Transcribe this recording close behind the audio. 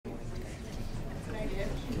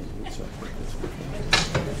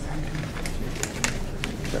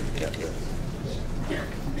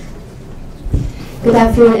Good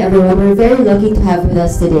afternoon, everyone. We're very lucky to have with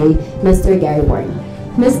us today Mr. Gary Bourne.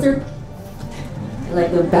 I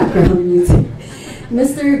like the background music.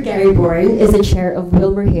 Mr. Gary Bourne is the chair of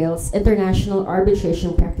Wilmer Hale's International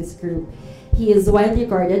Arbitration Practice Group. He is widely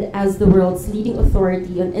regarded as the world's leading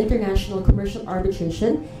authority on international commercial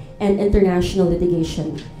arbitration and international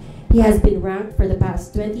litigation. He has been ranked for the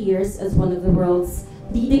past 20 years as one of the world's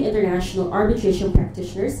leading international arbitration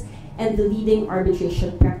practitioners and the leading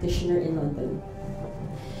arbitration practitioner in London.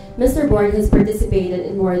 Mr. Bourne has participated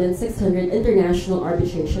in more than 600 international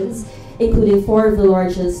arbitrations, including 4 of the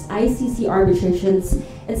largest ICC arbitrations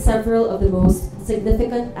and several of the most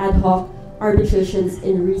significant ad hoc arbitrations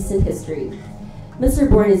in recent history. Mr.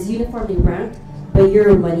 Bourne is uniformly ranked by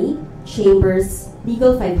Euromoney, Chambers,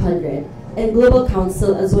 Legal 500, and Global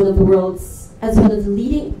Counsel as one of the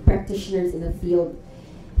leading practitioners in the field.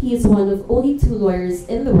 He is one of only 2 lawyers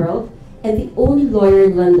in the world and the only lawyer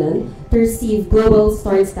in London to receive Global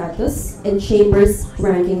Start status and Chambers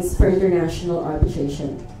rankings for international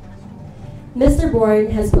arbitration. Mr. Bourne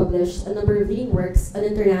has published a number of leading works on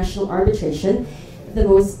international arbitration, the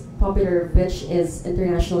most popular of which is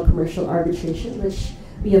International Commercial Arbitration, which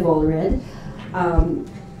we have all read.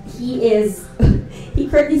 He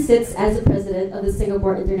currently sits as the president of the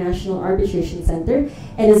Singapore International Arbitration Center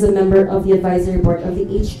and is a member of the advisory board of the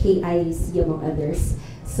HKIAC, among others.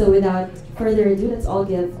 So without further ado, let's all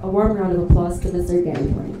give a warm round of applause to Mr. Gary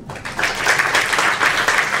Bourne.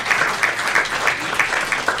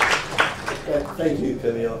 Thank you,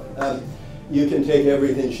 Camille. You can take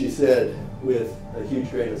everything she said with a huge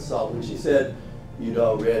grain of salt. When she said you'd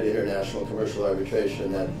all read International Commercial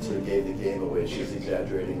Arbitration, that sort of gave the game away. She was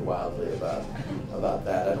exaggerating wildly about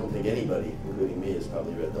that. I don't think anybody, including me, has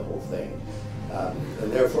probably read the whole thing.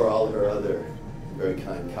 And therefore, all her other very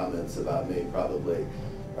kind comments about me probably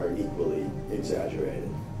are equally exaggerated.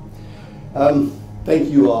 Thank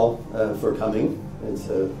you all for coming. It's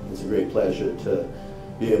a great pleasure to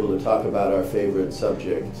be able to talk about our favorite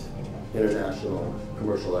subject, international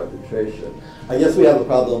commercial arbitration. I guess we have a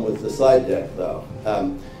problem with the slide deck, though.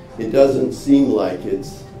 It doesn't seem like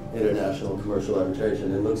it's international commercial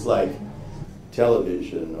arbitration. It looks like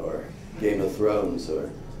television or Game of Thrones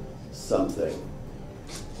or something.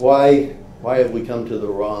 Why have we come to the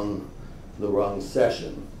wrong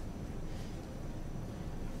session?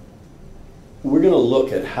 We're going to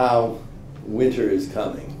look at how winter is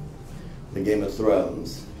coming, the Game of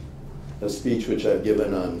Thrones, a speech which I've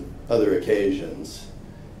given on other occasions,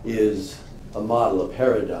 is a model, a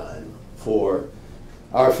paradigm for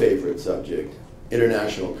our favorite subject,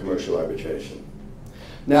 international commercial arbitration.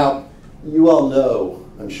 Now, you all know,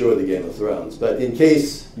 I'm sure, the Game of Thrones, but in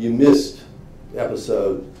case you missed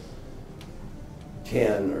episode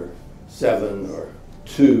 10 or 7 or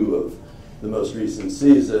 2 of the most recent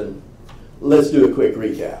season, let's do a quick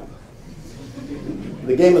recap.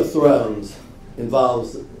 The Game of Thrones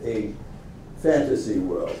involves a fantasy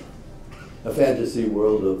world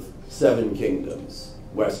of 7 kingdoms,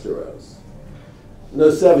 Westeros. And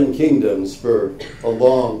those 7 kingdoms, for a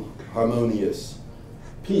long, harmonious,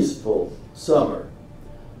 peaceful summer,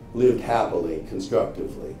 lived happily,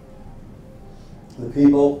 constructively. The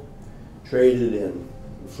people traded in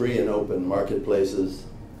free and open marketplaces.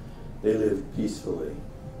 They lived peacefully,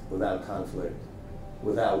 without conflict,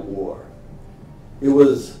 without war. It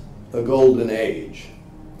was a golden age,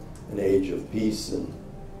 an age of peace and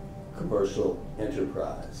commercial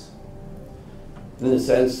enterprise. In a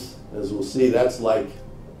sense, as we'll see, that's like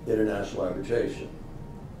international arbitration.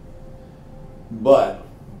 But,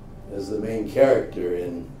 as the main character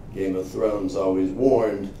in Game of Thrones always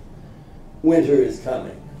warned, winter is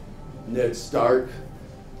coming. Ned Stark,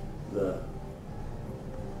 the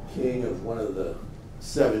king of one of the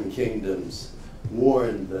 7 kingdoms,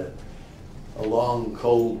 warned that a long,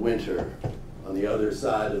 cold winter on the other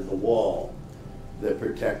side of the wall that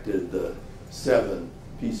protected the 7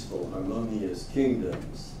 peaceful, harmonious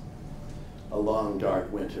kingdoms, a long,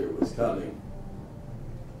 dark winter was coming.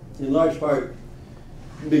 In large part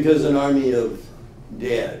because an army of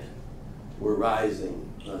dead were rising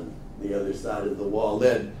on the other side of the wall,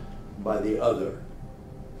 led by the other,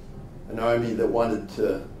 an army that wanted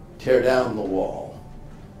to tear down the wall,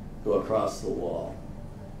 go across the wall,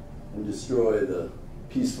 and destroy the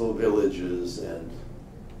peaceful villages and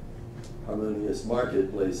harmonious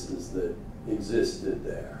marketplaces that existed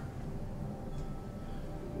there.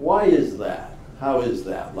 Why is that? How is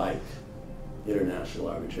that like international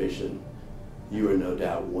arbitration? You are no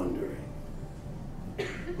doubt wondering.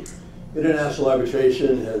 International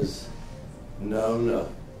arbitration has known a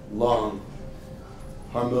long,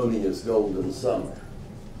 harmonious golden summer.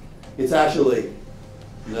 It's actually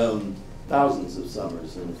known thousands of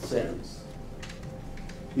summers in a sense.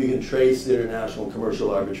 You can trace international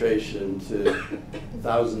commercial arbitration to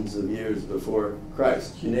thousands of years before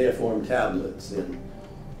Christ. Cuneiform tablets in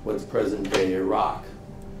what's present-day Iraq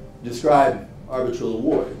describe arbitral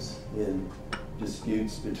awards in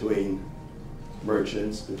disputes between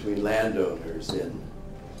merchants, between landowners in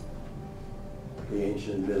the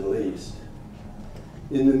ancient Middle East.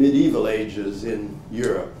 In the medieval ages in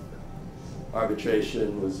Europe,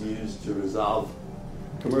 arbitration was used to resolve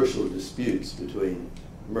commercial disputes between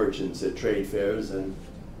merchants at trade fairs and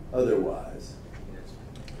otherwise.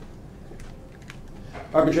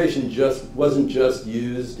 Arbitration wasn't just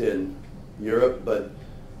used in Europe, but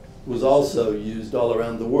was also used all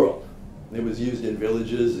around the world. It was used in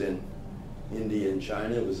villages in India and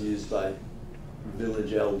China. It was used by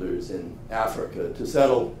village elders in Africa to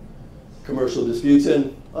settle commercial disputes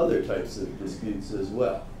and other types of disputes as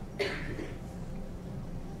well.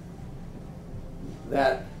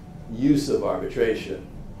 That use of arbitration,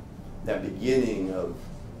 that beginning of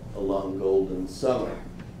a long golden summer,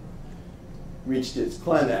 reached its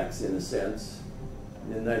climax, in a sense,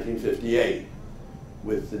 in 1958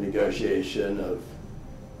 with the negotiation of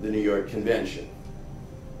the New York Convention.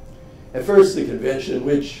 At first, the convention,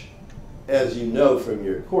 which, as you know from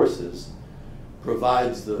your courses,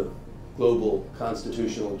 provides the global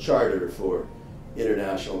constitutional charter for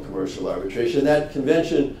international commercial arbitration, that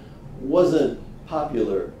convention wasn't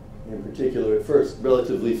popular in particular at first.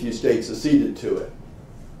 Relatively few states acceded to it.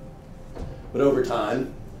 But over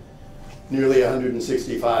time, nearly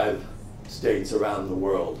 165 states around the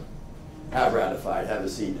world have ratified, have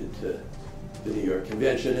acceded to the New York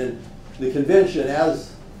Convention. And the convention,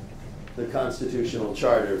 as the constitutional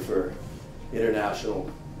charter for international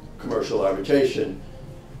commercial arbitration,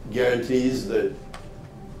 guarantees that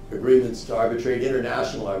agreements to arbitrate,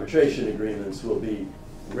 international arbitration agreements, will be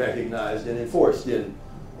recognized and enforced in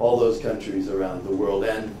all those countries around the world.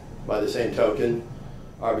 And by the same token,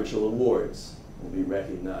 arbitral awards will be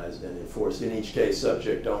recognized and enforced, in each case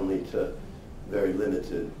subject only to very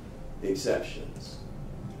limited exceptions.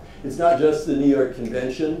 It's not just the New York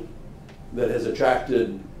Convention that has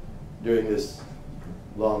attracted, during this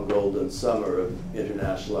long golden summer of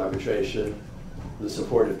international arbitration, the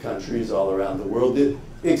support of countries all around the world. The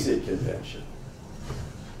ICSID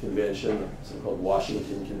Convention, so-called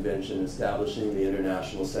Washington Convention, establishing the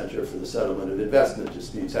International Center for the Settlement of Investment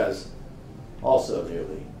Disputes, has also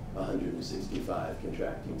nearly 165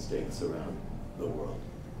 contracting states around the world.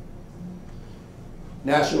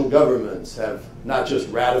 National governments have not just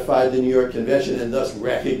ratified the New York Convention and thus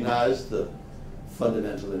recognized the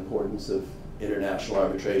fundamental importance of international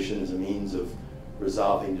arbitration as a means of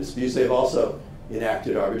resolving disputes. They've also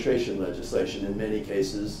enacted arbitration legislation, in many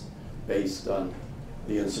cases based on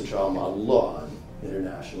the UNCITRAL model law on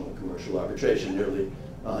international and commercial arbitration. Nearly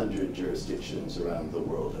 100 jurisdictions around the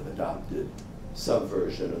world have adopted some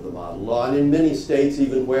version of the model law. And in many states,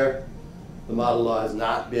 even where the model law has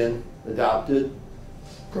not been adopted,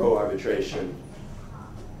 pro-arbitration,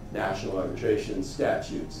 national arbitration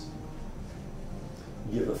statutes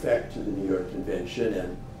give effect to the New York Convention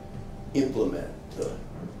and implement the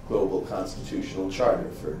global constitutional charter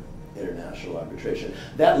for international arbitration.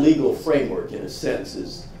 That legal framework, in a sense,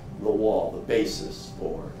 is the wall, the basis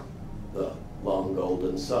for the long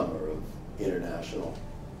golden summer of international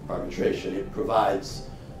arbitration. It provides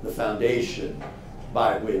the foundation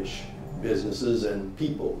by which businesses and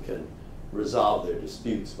people can resolve their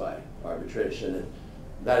disputes by arbitration. And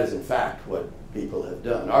that is, in fact, what people have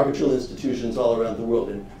done. Arbitral institutions all around the world,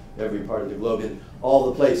 in every part of the globe, in all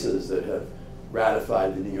the places that have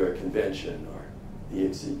ratified the New York Convention or the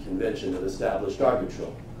ICSID Convention, have established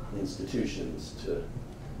arbitral institutions to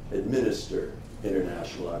administer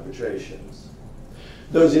international arbitrations.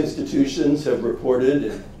 Those institutions have reported,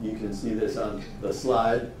 and you can see this on the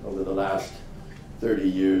slide, over the last 30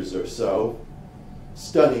 years or so,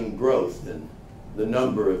 stunning growth in the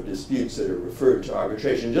number of disputes that are referred to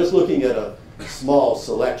arbitration. Just looking at a small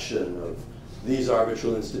selection of these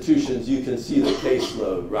arbitral institutions, you can see the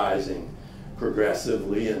caseload rising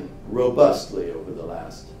progressively and robustly over the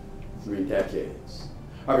last 3 decades.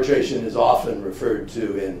 Arbitration is often referred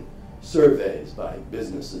to in surveys by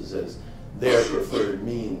businesses as their preferred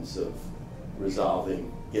means of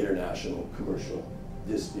resolving international commercial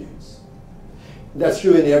disputes. That's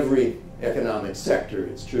true in every economic sector.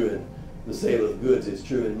 It's true in the sale of goods. It's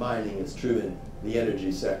true in mining. It's true in the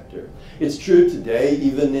energy sector. It's true today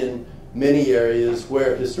even in many areas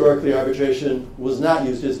where historically arbitration was not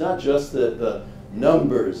used. It's not just that the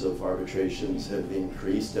numbers of arbitrations have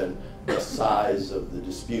increased and the size of the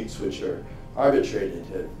disputes which are arbitrated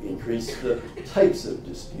have increased. The types of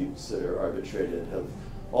disputes that are arbitrated have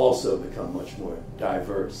also become much more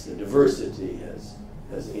diverse. The diversity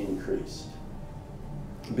has increased.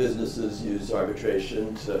 Businesses use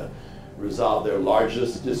arbitration to resolve their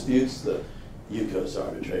largest disputes. The Yukos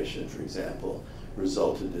arbitration, for example,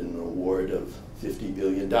 resulted in an award of $50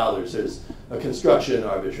 billion. There's a construction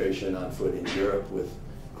arbitration on foot in Europe with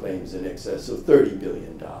claims in excess of $30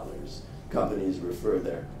 billion. Companies refer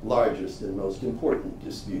their largest and most important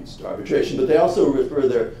disputes to arbitration, but they also refer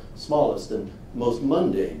their smallest and most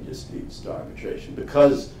mundane disputes to arbitration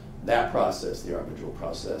because that process, the arbitral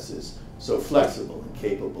process, is so flexible and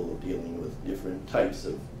capable of dealing with different types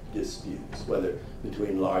of disputes, whether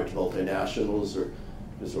between large multinationals or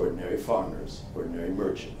just ordinary farmers, ordinary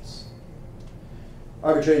merchants.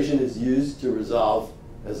 Arbitration is used to resolve,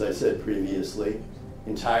 as I said previously,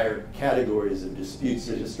 entire categories of disputes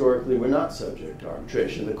that historically were not subject to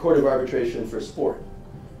arbitration. The Court of Arbitration for Sport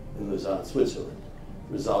in Lausanne, Switzerland,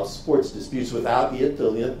 resolves sports disputes. Without it, the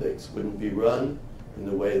Olympics wouldn't be run in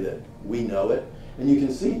the way that we know it. And you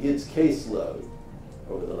can see its caseload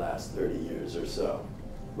over the last 30 years or so,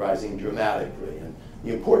 rising dramatically, and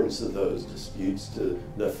the importance of those disputes to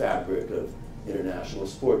the fabric of international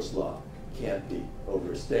sports law can't be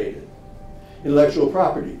overstated. Intellectual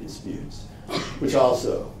property disputes, which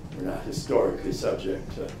also were not historically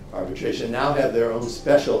subject to arbitration, now have their own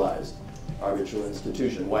specialized arbitral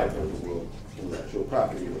institution, WIPO, the World Intellectual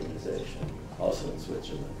Property Organization, also in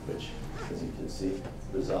Switzerland, which, as you can see,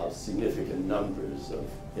 resolves significant numbers of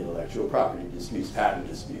intellectual property disputes, patent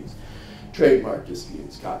disputes, trademark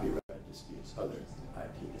disputes, copyright disputes, other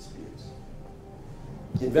IP disputes.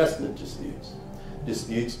 Investment disputes,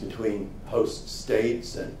 disputes between host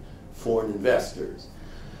states and foreign investors.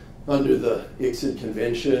 Under the ICSID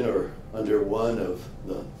Convention or under one of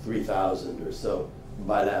the 3,000 or so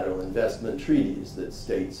bilateral investment treaties that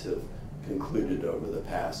states have concluded over the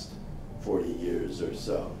past 40 years or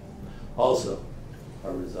so, also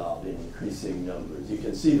are resolved in increasing numbers. You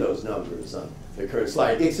can see those numbers on the current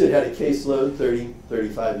slide. ICSID had a caseload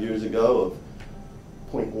 35 years ago of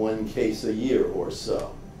 0.1 case a year or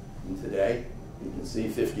so. And today, you can see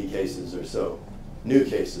 50 cases or so. New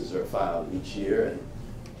cases are filed each year, and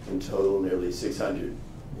in total, nearly 600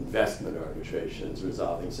 investment arbitrations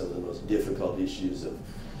resolving some of the most difficult issues of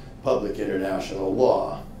public international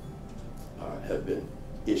law have been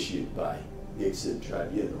issued by ICSID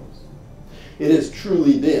tribunals. It has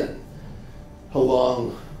truly been a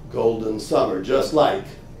long golden summer, just like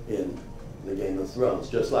in the Game of Thrones,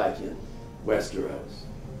 just like in Westeros,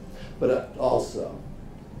 but also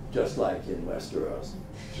just like in Westeros.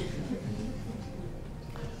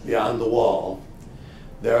 Beyond the wall,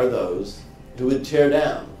 there are those who would tear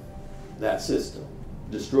down that system,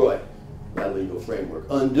 destroy that legal framework,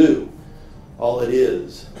 undo all it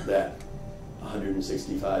is that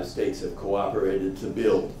 165 states have cooperated to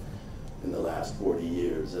build in the last 40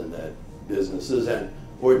 years and that businesses and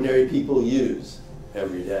ordinary people use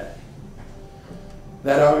every day.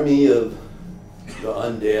 That army of the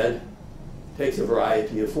undead takes a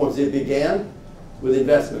variety of forms. It began with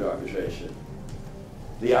investment arbitration.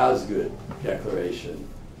 The Osgood Declaration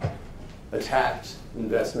attacked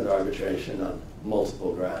investment arbitration on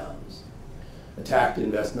multiple grounds. Attacked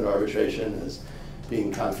investment arbitration as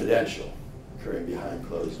being confidential, occurring behind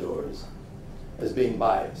closed doors, as being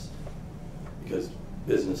biased, because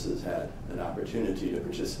businesses had an opportunity to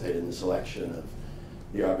participate in the selection of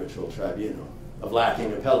the arbitral tribunal, of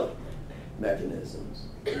lacking appellate mechanisms,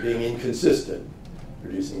 of being inconsistent,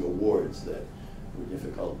 producing awards that were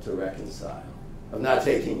difficult to reconcile, of not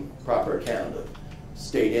taking proper account of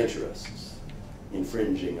state interests,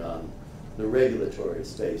 infringing on the regulatory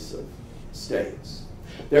space of states.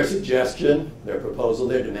 Their suggestion, their proposal,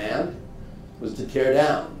 their demand was to tear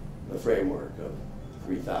down the framework of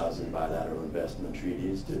 3,000 bilateral investment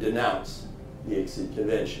treaties, to denounce the ICSID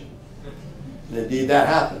Convention. And indeed that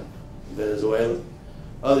happened in Venezuela.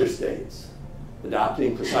 Other states,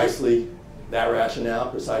 adopting precisely that rationale,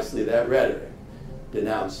 precisely that rhetoric,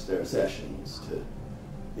 denounced their accessions to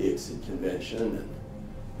the ICSID Convention and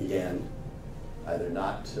began either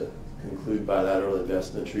not to conclude bilateral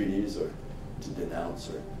investment treaties or to denounce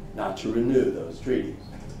or not to renew those treaties.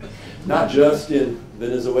 Not just in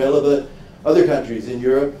Venezuela, but other countries in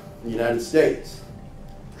Europe, the United States.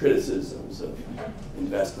 Criticisms of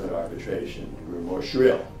investment arbitration grew more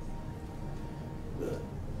shrill. The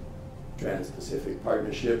Trans-Pacific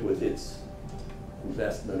Partnership, with its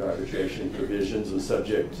investment arbitration provisions, was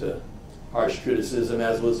subject to harsh criticism,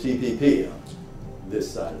 as was TPP on this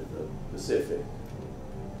side of the Pacific.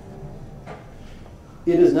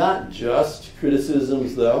 It is not just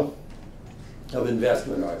criticisms, though, of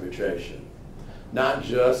investment arbitration, not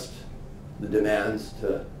just the demands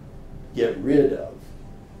to get rid of,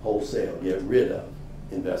 wholesale, get rid of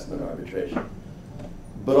investment arbitration,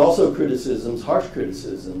 but also criticisms, harsh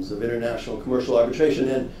criticisms of international commercial arbitration.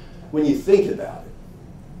 And when you think about it,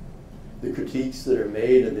 the critiques that are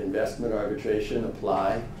made of investment arbitration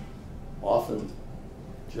apply often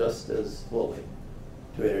just as fully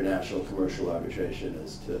to international commercial arbitration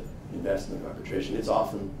as to investment arbitration. It's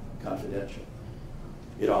often confidential.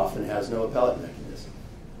 It often has no appellate mechanism.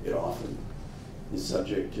 It often is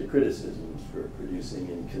subject to criticisms for producing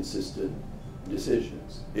inconsistent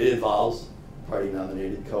decisions. It involves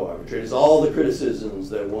party-nominated co-arbitrators. All the criticisms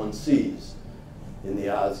that one sees in the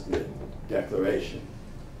Osgood Declaration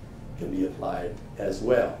can be applied as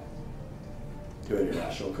well to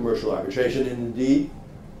international commercial arbitration. And indeed,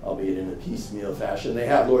 albeit in a piecemeal fashion, they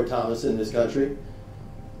have Lord Thomas in this country.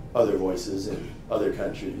 Other voices in other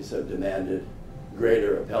countries have demanded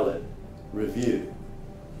greater appellate review.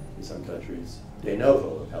 In some countries, de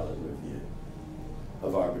novo appellate review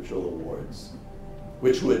of arbitral awards,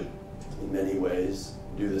 which would, in many ways,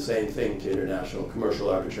 do the same thing to international commercial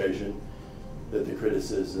arbitration that the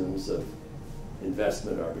criticisms of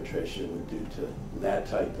investment arbitration would do to that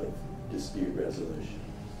type of dispute resolution.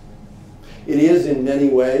 It is, in many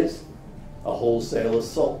ways, a wholesale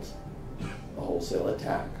assault, a wholesale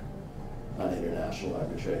attack on international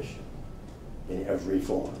arbitration in every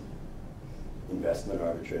form: investment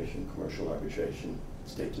arbitration, commercial arbitration,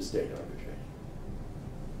 state-to-state arbitration.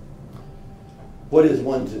 What is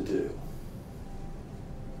one to do?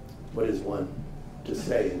 What is one to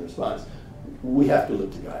say in response? We have to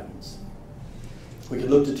look to guidance. We can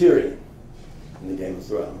look to Tyrion in the Game of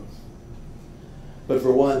Thrones. But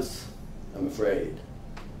for once, I'm afraid,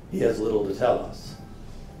 he has little to tell us.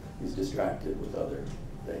 He's distracted with other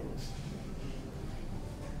things.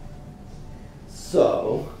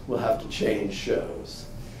 So, we'll have to change shows.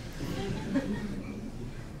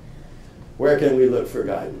 Where can we look for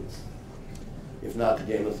guidance? If not the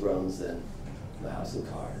Game of Thrones, then the House of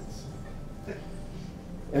Cards.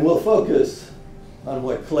 And we'll focus on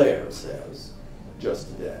what Claire says just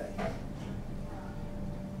today.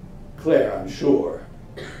 Claire, I'm sure,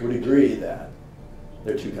 would agree that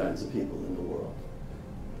there are two kinds of people in the world: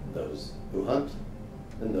 those who hunt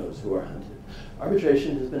and those who are hunted.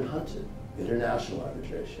 Arbitration has been hunted. International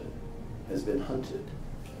arbitration has been hunted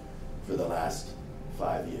for the last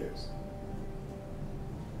 5 years.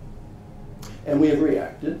 And we have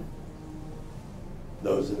reacted.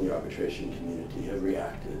 Those in the arbitration community have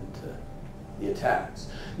reacted to the attacks.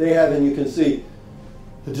 They have, and you can see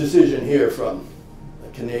the decision here from a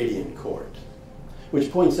Canadian court, which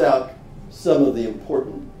points out some of the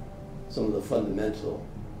important, some of the fundamental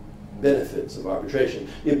benefits of arbitration.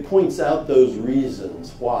 It points out those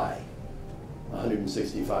reasons why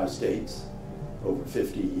 165 states over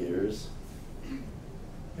 50 years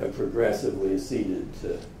have progressively acceded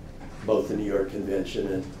to both the New York Convention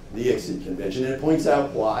and the ICSID Convention. And it points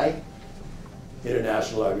out why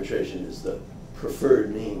international arbitration is the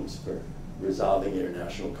preferred means for resolving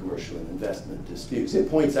international commercial and investment disputes. It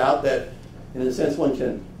points out that, in a sense, one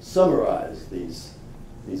can summarize these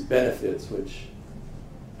benefits, which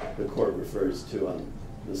the court refers to on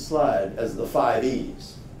the slide as the 5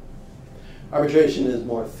 E's. Arbitration is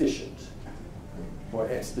more efficient, more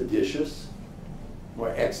expeditious,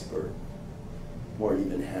 more expert, more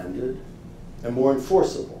even-handed, and more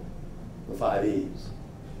enforceable, the 5 E's,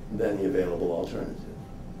 than the available alternative.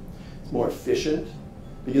 It's more efficient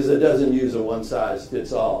because it doesn't use a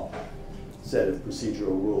one-size-fits-all set of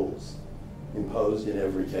procedural rules imposed in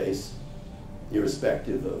every case,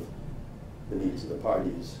 irrespective of the needs of the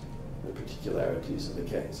parties, the particularities of the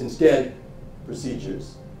case. Instead,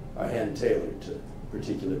 procedures are hand-tailored to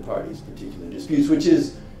particular parties, particular disputes, which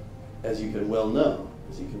is, as you can well know,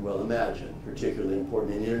 as you can well imagine, particularly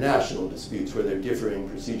important in international disputes where there are differing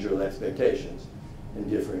procedural expectations and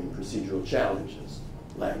differing procedural challenges,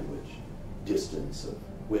 language, distance of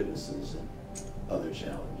witnesses, and other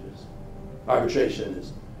challenges. Arbitration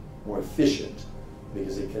is more efficient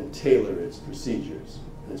because it can tailor its procedures,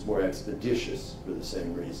 and it's more expeditious for the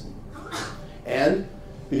same reason. And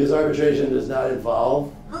because arbitration does not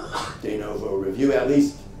involve de novo review, at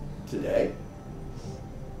least today,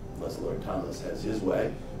 unless Lord Thomas has his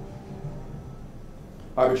way,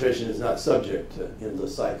 arbitration is not subject to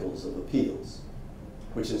endless cycles of appeals,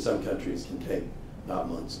 which in some countries can take not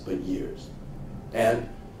months but years. And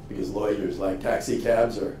because lawyers, like taxi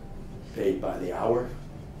cabs, are paid by the hour,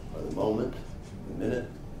 or the moment, the minute,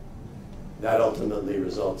 that ultimately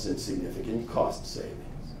results in significant cost savings.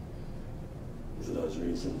 For those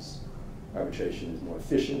reasons, arbitration is more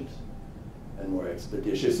efficient and more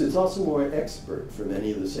expeditious. It's also more expert for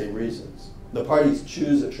many of the same reasons. The parties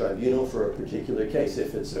choose a tribunal for a particular case.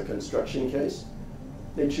 If it's a construction case,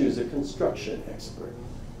 they choose a construction expert.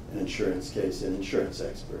 An insurance case, an insurance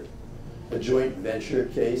expert. A joint venture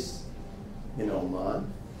case in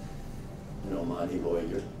Oman, an Omani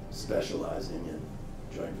lawyer specializing in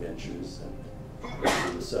joint ventures and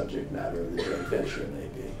whatever the subject matter of the joint venture may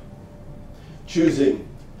be. Choosing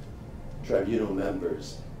tribunal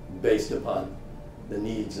members based upon the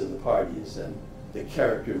needs of the parties and the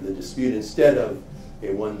character of the dispute instead of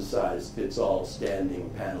a one-size-fits-all standing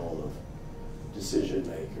panel of decision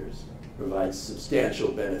makers provides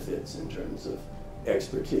substantial benefits in terms of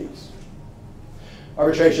expertise.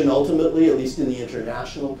 Arbitration ultimately, at least in the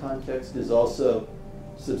international context, is also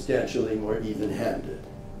substantially more even-handed.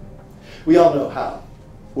 We all know how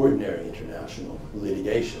ordinary international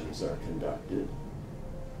litigations are conducted.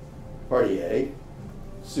 Party A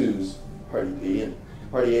sues Party B in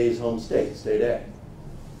Party A's home state, State A.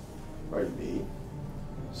 Party B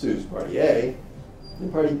sues Party A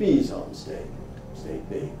in Party B's home state, State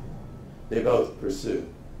B. They both pursue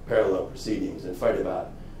parallel proceedings and fight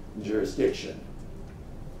about jurisdiction,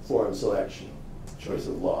 forum selection, choice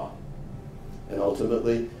of law. And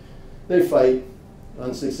ultimately, they fight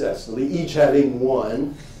unsuccessfully, each having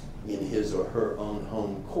won in his or her own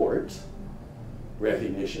home court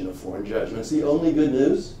recognition of foreign judgments. The only good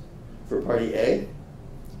news for Party A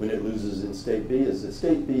when it loses in State B is that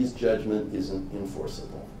State B's judgment isn't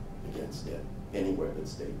enforceable against it anywhere but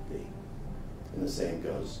State B. And the same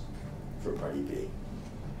goes for Party B.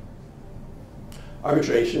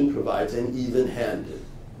 Arbitration provides an even-handed,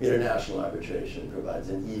 international arbitration provides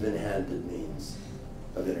an even-handed means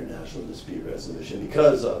of international dispute resolution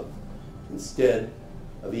because of, instead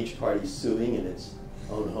of each party suing in its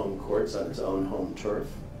own home courts on its own home turf,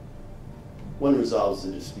 one resolves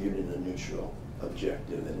the dispute in a neutral,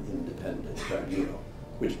 objective, and independent tribunal,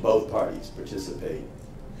 which both parties participate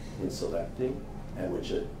in selecting and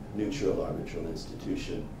which a neutral arbitral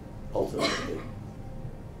institution ultimately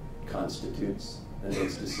constitutes and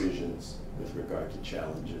makes decisions with regard to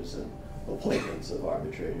challenges and appointments of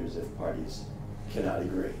arbitrators if parties cannot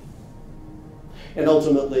agree. And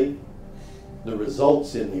ultimately, the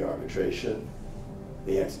results in the arbitration,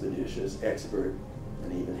 the expeditious, expert,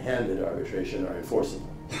 and even-handed arbitration are enforceable.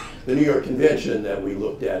 The New York Convention that we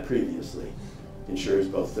looked at previously ensures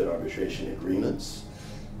both that arbitration agreements,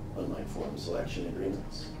 unlike forum selection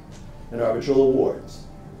agreements, and arbitral awards,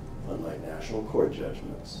 unlike national court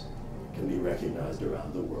judgments, can be recognized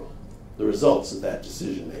around the world. The results of that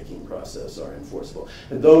decision-making process are enforceable.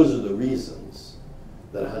 And those are the reasons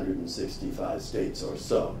that 165 states or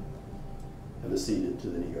so have acceded to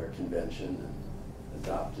the New York Convention and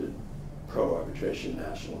adopted pro-arbitration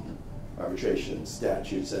national arbitration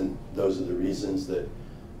statutes. And those are the reasons that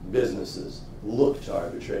businesses look to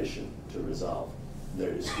arbitration to resolve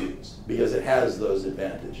their disputes, because it has those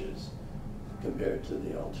advantages compared to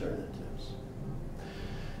the alternatives.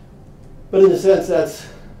 But in a sense,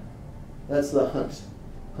 that's the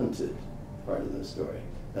hunted part of the story.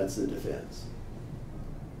 That's the defense.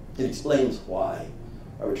 It explains why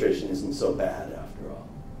arbitration isn't so bad after all.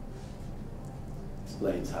 It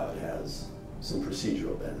explains how it has some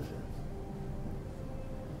procedural benefit.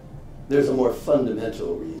 There's a more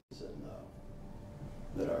fundamental reason,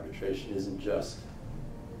 though, that arbitration isn't just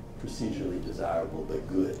procedurally desirable, but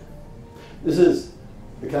good. This is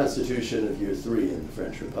the Constitution of Year 3 in the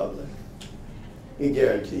French Republic. It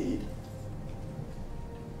guaranteed,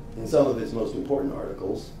 in some of its most important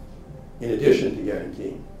articles, in addition to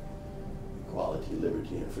guaranteeing equality,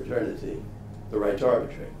 liberty, and fraternity, the right to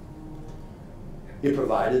arbitrate. It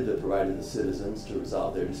provided the citizens to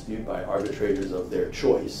resolve their dispute by arbitrators of their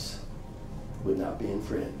choice would not be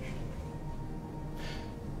infringed.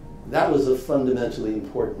 That was a fundamentally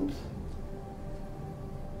important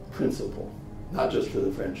principle, not just for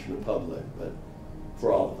the French Republic, but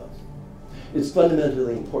for all of us. It's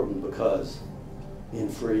fundamentally important because in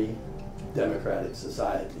free, democratic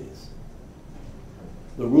societies,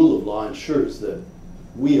 the rule of law ensures that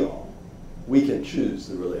we can choose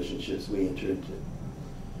the relationships we enter into.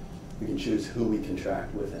 We can choose who we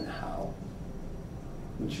contract with and how.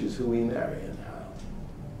 We choose who we marry and how.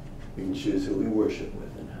 We can choose who we worship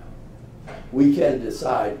with and how. We can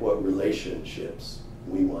decide what relationships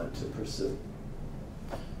we want to pursue.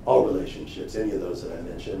 All relationships, any of those that I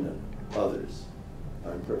mentioned and others,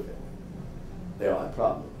 are imperfect. They all have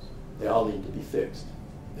problems. They all need to be fixed.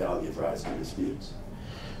 They all give rise to disputes.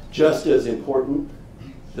 Just as important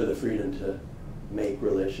to the freedom to make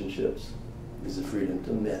relationships is the freedom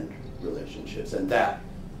to mend relationships. And that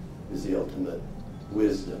is the ultimate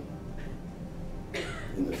wisdom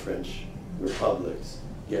in the French Republic's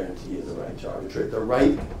guarantee of the right to arbitrate, the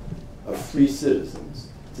right of free citizens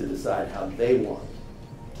to decide how they want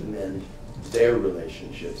to mend their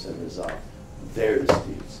relationships and resolve their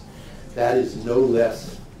disputes. That is no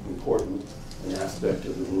less important an aspect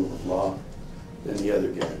of the rule of law than the other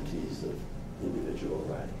guarantees of individual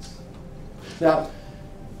rights. Now,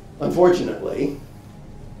 unfortunately,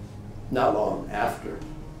 not long after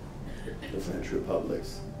the French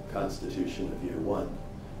Republic's Constitution of Year One,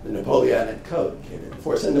 the Napoleonic Code came into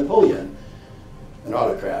force, and Napoleon, an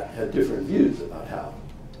autocrat, had different views about how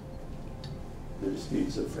the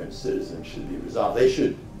disputes of French citizens should be resolved. They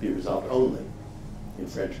should be resolved only in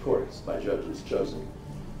French courts by judges chosen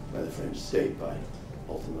by the French state, by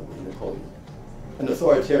ultimately Napoleon. An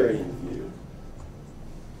authoritarian view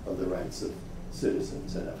of the rights of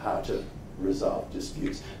citizens and of how to resolve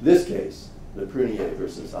disputes. This case, the Prunier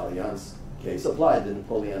versus Alliance case, applied the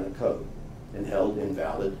Napoleonic Code and held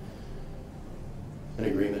invalid an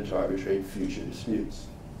agreement to arbitrate future disputes.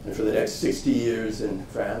 And for the next 60 years in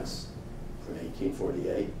France, from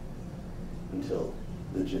 1848 until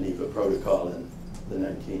the Geneva Protocol in the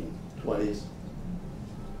 1920s,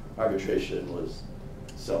 arbitration was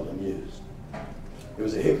seldom used. It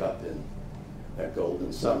was a hiccup in that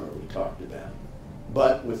golden summer we talked about.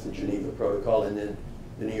 But with the Geneva Protocol and then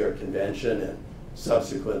the New York Convention and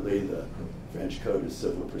subsequently the French Code of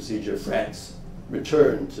Civil Procedure, France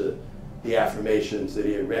returned to the affirmations that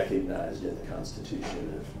he had recognized in the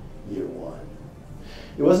Constitution of Year One.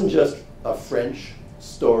 It wasn't just a French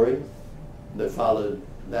story that followed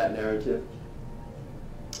that narrative.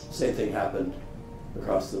 Same thing happened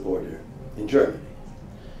across the border in Germany.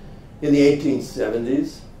 In the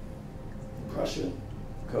 1870s, the Prussian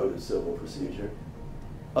Code of Civil Procedure,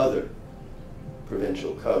 other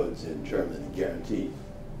provincial codes in Germany guaranteed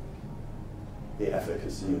the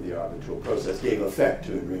efficacy of the arbitral process, gave effect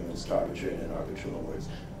to agreements to arbitrate in arbitral awards.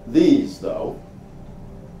 These, though,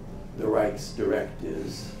 the Reich's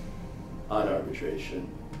directives on arbitration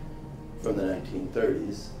from the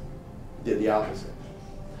 1930s, did the opposite.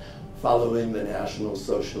 Following the National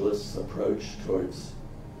Socialists' approach towards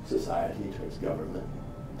society, towards government,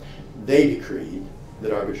 they decreed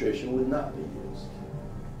that arbitration would not be used.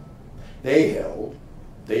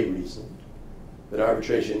 They reasoned that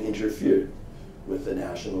arbitration interfered with the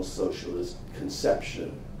National Socialist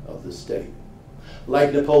conception of the state.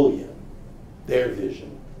 Like Napoleon, their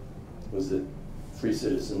vision was that free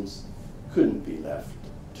citizens couldn't be left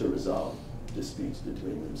to resolve disputes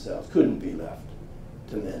between themselves, couldn't be left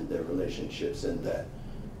to mend their relationships, and that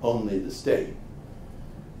only the state,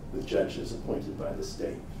 with judges appointed by the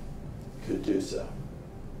state, could do so.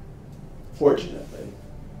 Fortunately,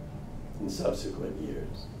 in subsequent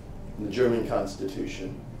years, the German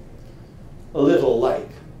Constitution, a little like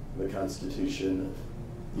the Constitution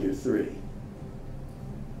of Year Three,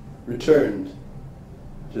 returned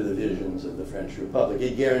to the visions of the French Republic.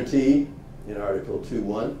 It guaranteed, in Article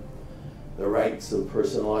 2.1, the rights of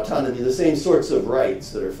personal autonomy, the same sorts of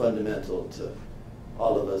rights that are fundamental to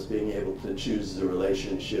all of us being able to choose the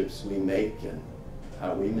relationships we make and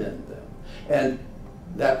how we mend them. And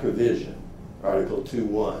that provision, Article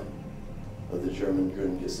 2.1 of the German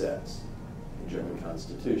Grundgesetz, the German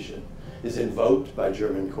Constitution, is invoked by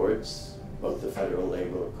German courts, both the Federal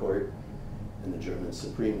Labor Court and the German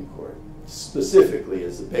Supreme Court, specifically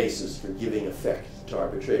as the basis for giving effect to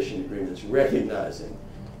arbitration agreements, recognizing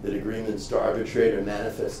that agreements to arbitrate are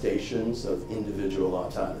manifestations of individual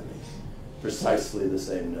autonomy, precisely the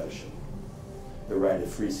same notion, the right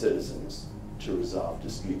of free citizens to resolve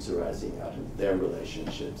disputes arising out of their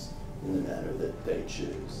relationships in the manner that they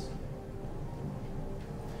choose.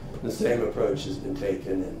 The same approach has been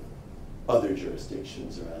taken in other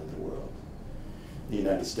jurisdictions around the world, the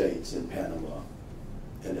United States, in Panama,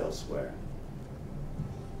 and elsewhere.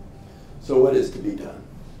 So what is to be done?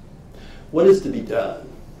 What is to be done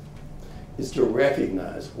is to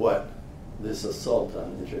recognize what this assault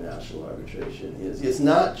on international arbitration is. It's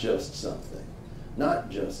not just something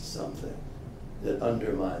that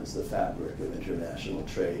undermines the fabric of international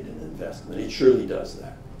trade and investment. It surely does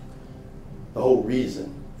that. The whole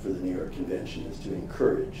reason for the New York Convention is to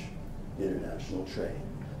encourage international trade.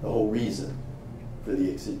 The whole reason for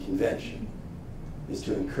the ICSID Convention is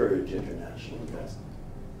to encourage international investment.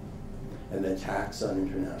 And the attacks on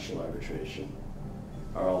international arbitration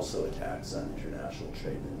are also attacks on international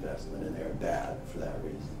trade and investment, and they're bad for that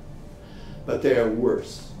reason. But they are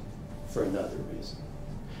worse for another reason.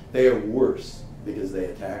 They are worse because they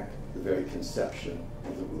attack the very conception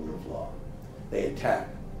of the rule of law. They attack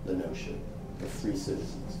the notion of free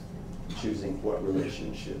citizens. choosing what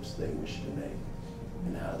relationships they wish to make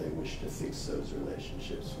and how they wish to fix those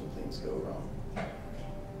relationships when things go wrong.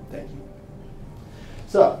 Thank you.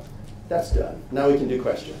 So, that's done. Now we can do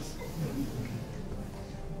questions.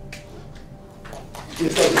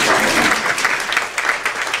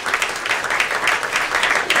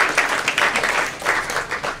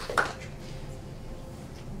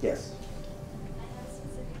 Yes. I have a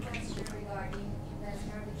specific question regarding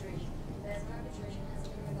investment arbitration. Investment arbitration has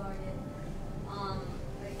been regarded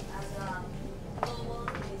as a global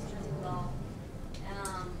administrative law,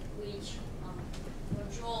 which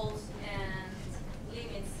controls and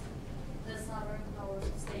limits the sovereign powers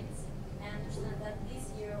of states. I understand that this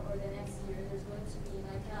year or the next year there's going to be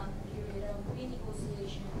like a period of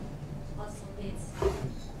renegotiation of some bits.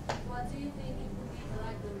 What do you think it would be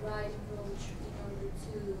like the right approach in order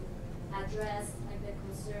to address like the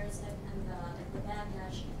concerns and the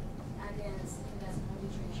backlash against investment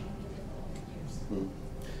arbitration in the following years?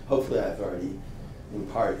 Hopefully I've already in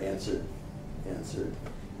part answered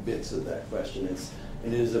bits of that question.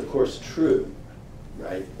 It is of course true,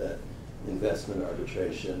 right, that investment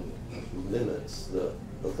arbitration limits the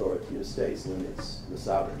authority of states, limits the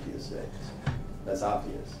sovereignty of states. That's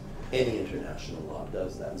obvious. Any international law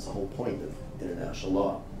does that. It's the whole point of international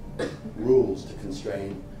law. Rules to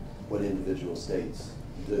constrain what individual states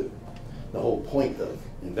do. The whole point of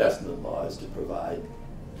investment law is to provide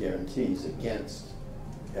guarantees against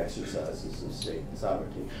exercises of state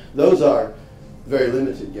sovereignty. Those are very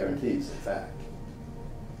limited guarantees, in fact.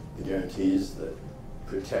 The guarantees that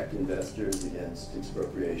protect investors against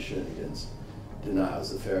expropriation, against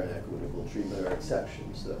denials of fair and equitable treatment are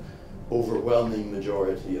exceptions. The overwhelming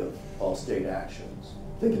majority of all state actions.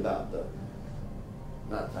 Think about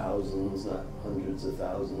not thousands, not hundreds of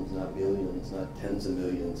thousands, not millions, not tens of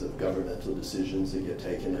millions of governmental decisions that get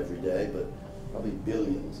taken every day, but probably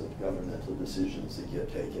billions of governmental decisions that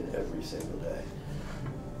get taken every single day.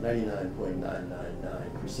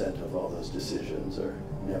 99.999% of all those decisions are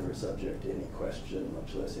never subject to any question,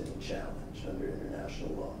 much less any challenge under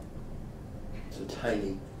international law. It's a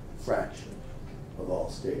tiny fraction of all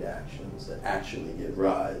state actions that actually give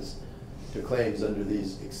rise to claims under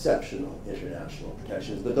these exceptional international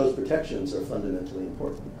protections. But those protections are fundamentally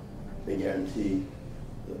important. They guarantee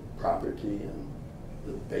the property and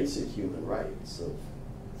the basic human rights of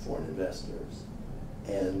foreign investors.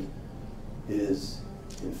 And it is,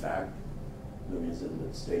 in fact, the reason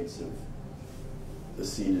that states have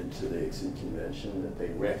acceded to the ICSID Convention, that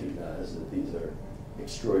they recognize that these are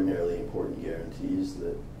extraordinarily important guarantees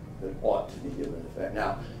that ought to be given effect.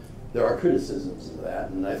 Now, there are criticisms of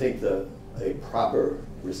that, and I think a proper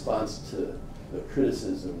response to the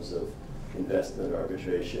criticisms of investment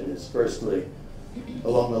arbitration is firstly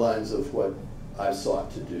along the lines of what I've sought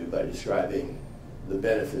to do by describing the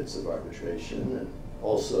benefits of arbitration and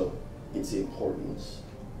also its importance.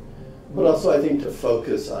 But also I think to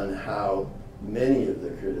focus on how many of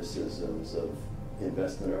the criticisms of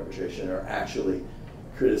investment arbitration are actually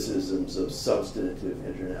criticisms of substantive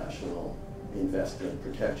international investment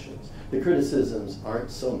protections. The criticisms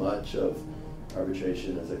aren't so much of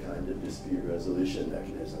arbitration as a kind of dispute resolution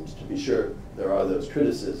mechanisms. To be sure, there are those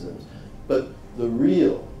criticisms, but the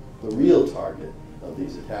real target of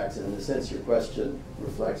these attacks, and in a sense your question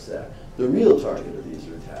reflects that, the real target of these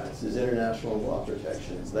attacks is international law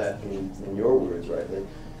protections that, in your words rightly,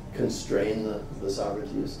 constrain the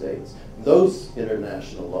sovereignty of states. Those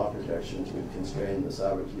international law protections would constrain the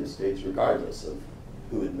sovereignty of states regardless of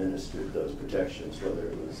who administered those protections, whether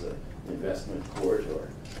it was an investment court or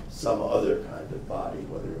some other kind of body,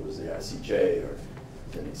 whether it was the ICJ or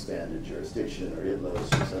an expanded jurisdiction or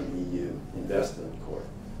ITLOS or some EU investment court.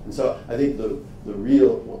 And so I think the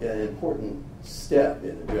real and important step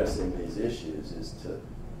in addressing these issues is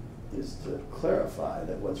to clarify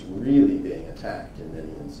that what's really being attacked in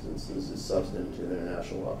many instances is substantive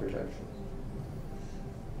international law protections.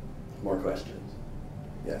 More questions?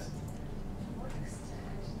 Yes? To what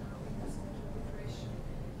extent investment arbitration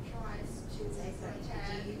tries to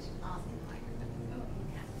protect,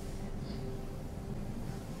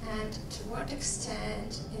 and to what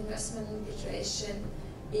extent investment arbitration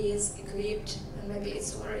is equipped, and maybe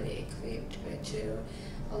it's already equipped, to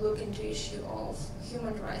look into issue of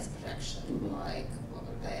human rights protection, like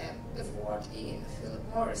the award in Philip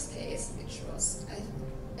Morris case, which was,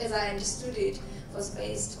 as I understood it, was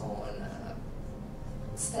based on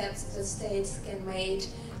steps that states can make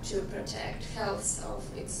to protect health of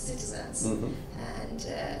its citizens. And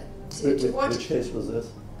which case was this?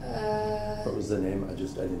 What was the name? I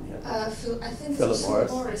didn't hear. I think Philip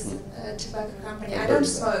it's Morris, tobacco company. I don't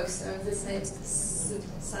smoke, so this name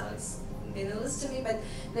sounds meaningless to me, but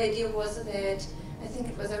the idea was that I think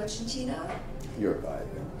it was Argentina. Uruguay.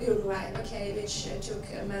 Uruguay, okay, which took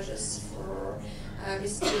measures for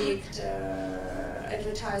restrict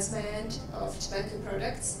advertisement of tobacco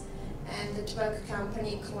products, and the tobacco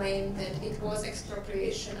company claimed that it was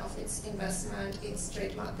expropriation of its investment, its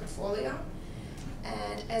trademark portfolio.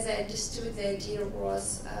 And as I understood, the idea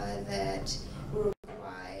was that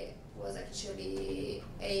Uruguay was actually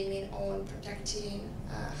aiming on protecting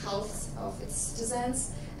health of its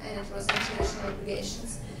citizens, and it was international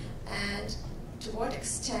obligations. And to what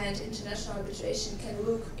extent international arbitration can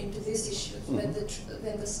look into these issues when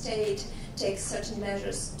the state takes certain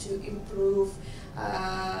measures to improve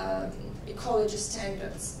ecology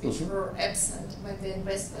standards which were absent when the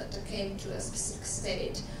investment came to a specific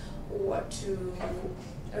state, or to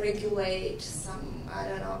regulate some, I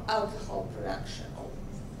don't know, alcohol production or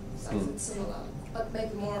something similar. But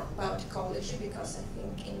maybe more about ecology, because I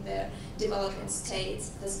think in the developing states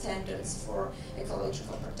the standards for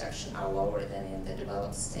ecological protection are lower than in the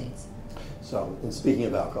developed states. So, and speaking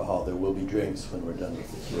of alcohol, there will be drinks when we're done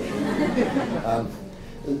with the Q&A.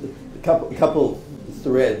 A couple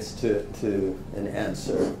threads to an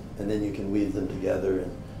answer, and then you can weave them together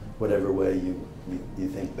in whatever way you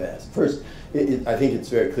think best. First, I think it's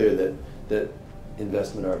very clear that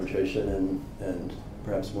investment arbitration and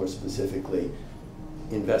perhaps more specifically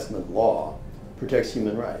investment law protects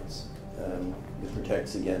human rights. It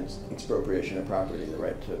protects against expropriation of property. The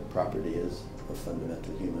right to property is a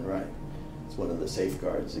fundamental human right. It's one of the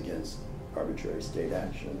safeguards against arbitrary state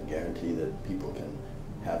action, the guarantee that people can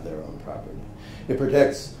have their own property. It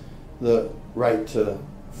protects the right to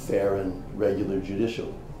fair and regular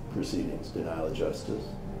judicial proceedings, denial of justice,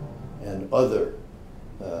 and other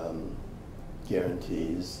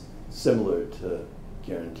guarantees similar to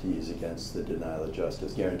guarantees against the denial of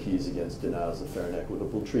justice, guarantees against denials of fair and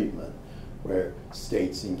equitable treatment, where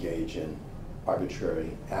states engage in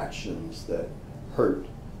arbitrary actions that hurt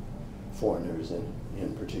foreigners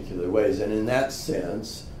in particular ways. And in that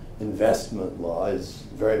sense, investment law is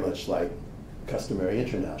very much like customary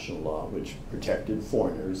international law, which protected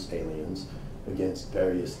foreigners, aliens, against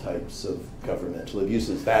various types of governmental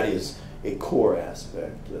abuses. That is a core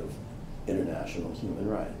aspect of international human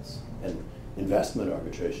rights. And investment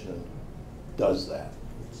arbitration does that.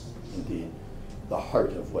 It's indeed the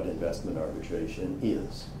heart of what investment arbitration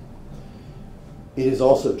is. It is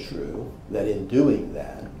also true that in doing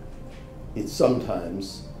that, it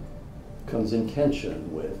sometimes comes in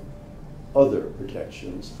tension with other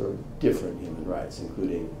protections for different human rights,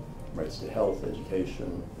 including rights to health,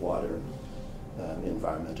 education, water,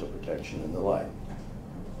 environmental protection, and the like.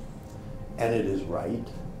 And it is right,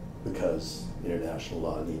 because international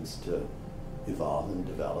law needs to evolve and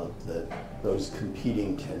develop, that those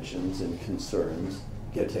competing tensions and concerns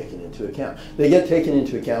get taken into account. They get taken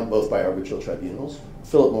into account both by arbitral tribunals.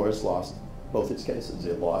 Philip Morris lost both its cases.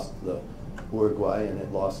 It lost the Uruguay and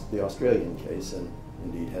it lost the Australian case, and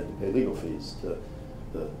indeed had to pay legal fees to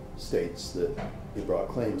the states that it brought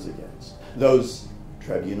claims against. Those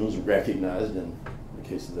tribunals recognized, in the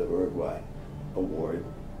case of the Uruguay award,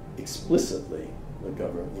 explicitly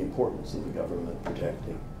the importance of the government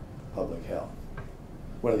protecting public health.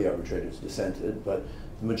 One of the arbitrators dissented, but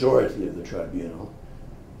the majority of the tribunal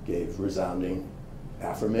gave resounding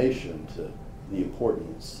affirmation to the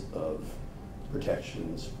importance of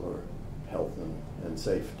protections for health and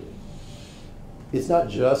safety. It's not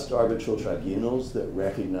just arbitral tribunals that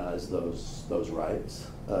recognize those rights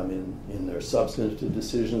in their substantive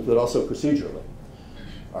decisions, but also procedurally.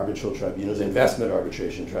 Arbitral tribunals, investment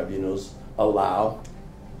arbitration tribunals, allow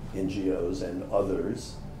NGOs and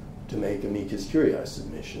others to make amicus curiae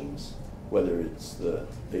submissions, whether it's the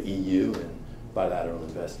EU in bilateral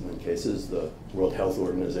investment cases, the World Health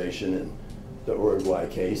Organization in the Uruguay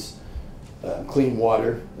case, clean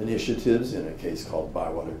water initiatives in a case called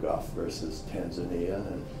Bywater Gulf versus Tanzania,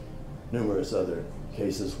 and numerous other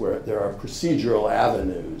cases where there are procedural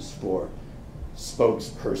avenues for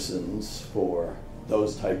spokespersons for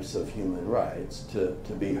those types of human rights to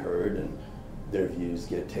be heard, and their views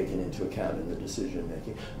get taken into account in the decision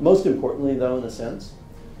making. Most importantly, though, in a sense,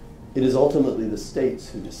 it is ultimately the states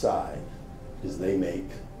who decide, because they make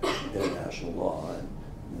international law and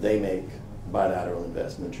they make bilateral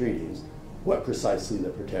investment treaties, what precisely the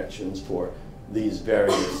protections for these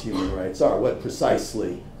various human rights are, what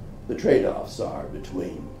precisely the trade-offs are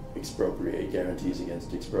between guarantees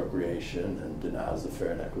against expropriation and denials of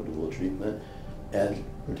fair and equitable treatment, and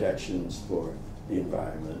protections for the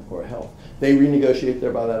environment or health. They renegotiate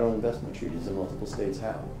their bilateral investment treaties, and multiple states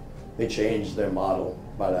have. They change their model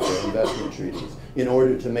bilateral investment treaties in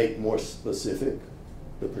order to make more specific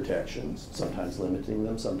the protections, sometimes limiting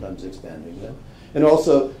them, sometimes expanding them, and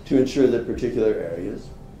also to ensure that particular areas,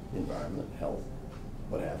 environment, health,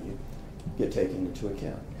 what have you, get taken into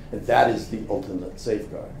account. And that is the ultimate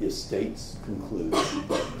safeguard. If states conclude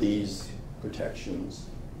that these protections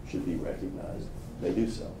should be recognized, they do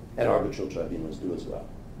so. And arbitral tribunals do as well.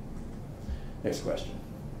 Next question.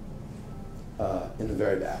 In the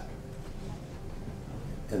very back.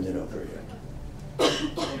 And then over here.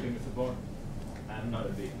 Thank you, Mr. Dorr. I'm not a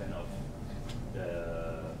big fan of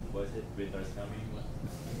the, was it Winter's Coming?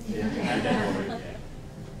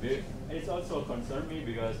 It's also concerned me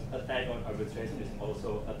because attack on arbitration is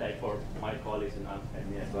also attack for my colleagues and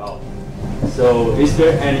me as well. So is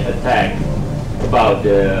there any attack about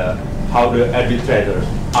how the arbitrators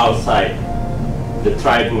outside the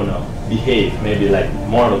tribunal behave, maybe like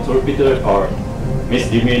moral turpitude or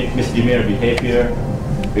misdemeanor behavior?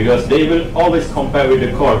 Because they will always compare with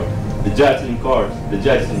the court, the judges in court.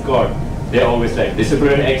 They always like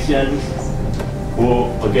disciplinary actions who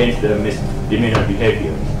against the misdemeanor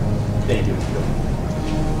behavior. Thank you.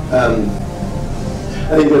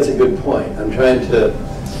 I think that's a good point. I'm trying to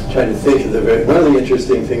think of one of the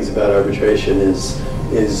interesting things about arbitration is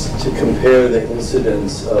to compare the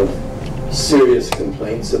incidence of serious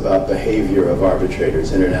complaints about behavior of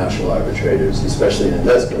arbitrators, international arbitrators, especially in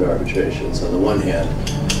investment arbitrations on the one hand,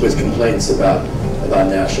 with complaints about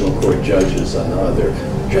national court judges on the other.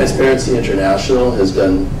 Transparency International has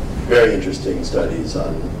done very interesting studies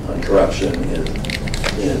on corruption in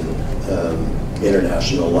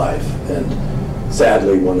international life, and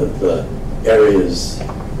sadly one of the areas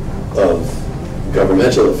of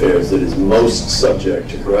governmental affairs that is most subject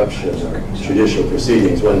to corruption are judicial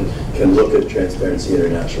proceedings. One can look at Transparency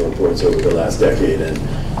International reports over the last decade, and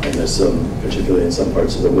there's some, particularly in some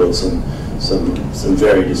parts of the world, some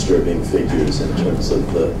very disturbing figures in terms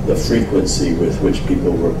of the frequency with which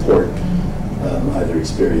people report either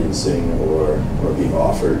experiencing or being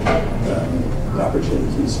offered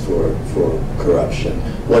opportunities for corruption.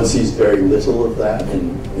 One sees very little of that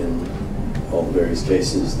in all the various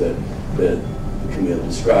cases that Camille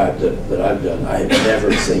described that I've done. I've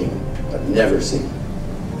never seen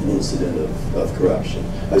an incident of corruption.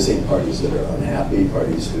 I've seen parties that are unhappy,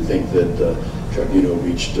 parties who think that the tribunal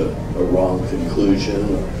reached a wrong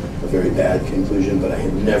conclusion or a very bad conclusion, but I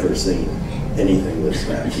have never seen anything that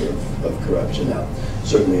smacks of corruption. Now,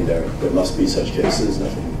 certainly there must be such cases.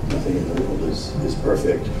 Nothing in the world is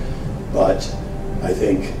perfect, but I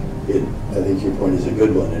think your point is a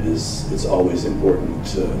good one. It's always important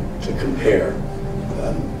to compare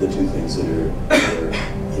the two things that are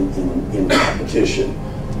in competition,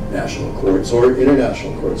 national courts or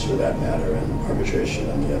international courts for that matter, and arbitration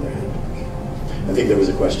on the other hand. I think there was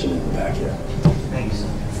a question in the back here. Thanks.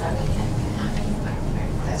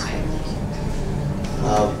 That's right.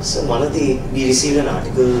 So we received an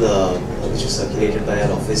article which was circulated by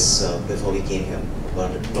our office before we came here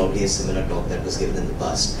about probably a similar talk that was given in the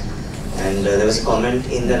past. And there was a comment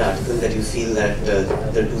in that article that you feel that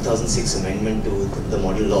the 2006 amendment to the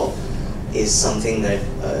model law is something that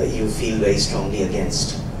you feel very strongly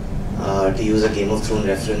against. To use a Game of Thrones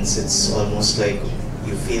reference, it's almost like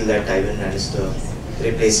you feel that Tywin Lannister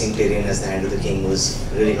replacing Tyrion as the Hand of the King was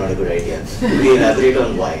really not a good idea. Could you elaborate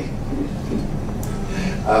on why?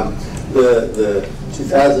 The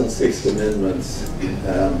 2006 amendments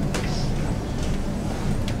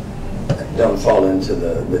don't fall into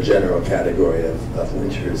the general category of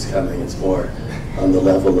winter is coming. It's more on the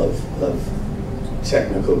level of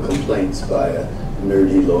technical complaints by a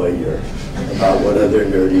nerdy lawyer about what other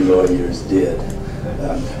nerdy lawyers did.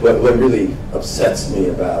 What really upsets me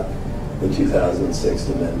about the 2006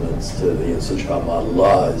 amendments to the Institutional Model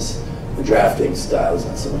Law is the drafting styles,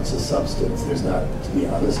 not so much the substance. There's not, to be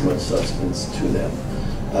honest, much substance to them.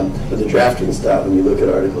 But the drafting style, when you look at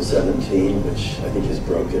Article 17, which I think is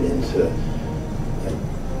broken into like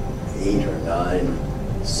 8 or 9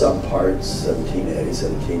 subparts, 17A,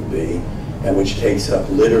 17B, and which takes up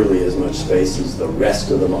literally as much space as the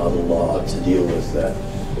rest of the model law to deal with that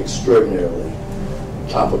extraordinarily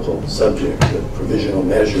topical subject of provisional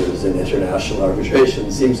measures in international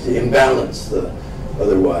arbitration, seems to imbalance the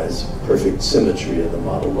otherwise perfect symmetry of the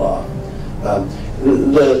model law.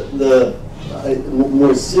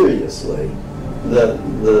 More seriously, the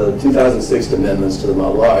 2006 amendments to the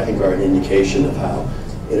model law, I think, are an indication of how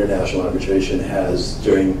international arbitration has,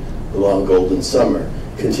 during the long golden summer,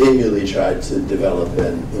 continually tried to develop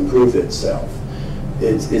and improve itself.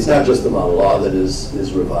 It's not just the model law that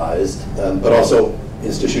is revised, but also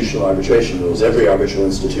institutional arbitration rules. Every arbitral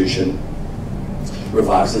institution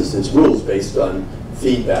revises its rules based on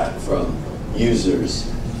feedback from users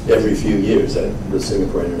every few years at the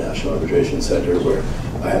Singapore International Arbitration Center, where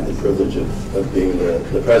I have the privilege of being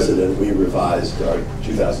the president. We revised our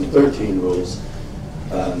 2013 rules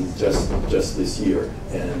just this year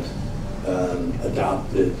and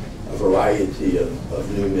adopted a variety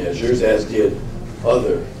of new measures, as did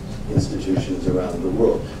other institutions around the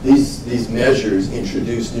world. These measures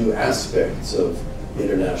introduce new aspects of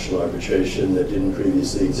international arbitration that didn't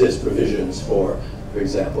previously exist. Provisions for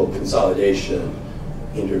example, consolidation,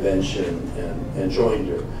 intervention, and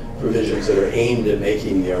joinder. Provisions that are aimed at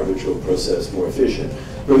making the arbitral process more efficient.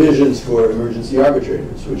 Provisions for emergency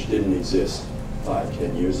arbitrators, which didn't exist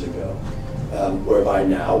 5-10 years ago, whereby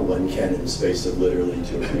now one can, in the space of literally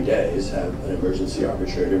 2 or 3 days, have an emergency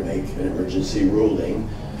arbitrator make an emergency ruling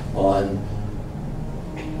on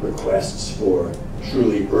requests for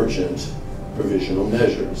truly urgent provisional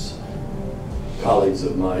measures. Colleagues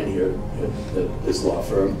of mine here at this law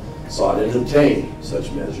firm sought and obtained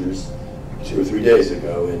such measures 2 or 3 days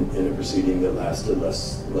ago in a proceeding that lasted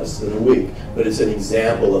less than a week. But it's an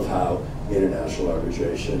example of how international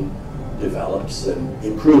arbitration develops and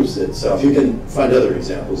improves itself. You can find other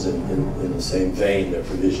examples in the same vein. There are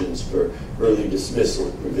provisions for early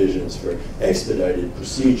dismissal, provisions for expedited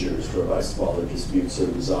procedures whereby smaller disputes are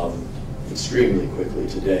resolved extremely quickly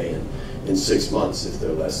today in 6 months if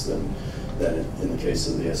they're less than in the case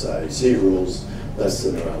of the SIC rules, less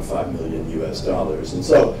than around $5 million US. And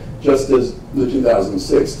so, just as the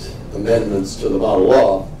 2006 amendments to the model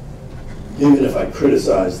law, even if I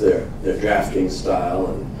criticize their drafting style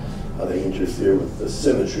and how they interfere with the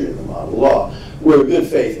symmetry of the model law, were a good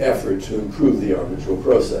faith effort to improve the arbitral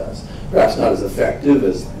process. Perhaps not as effective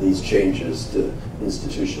as these changes to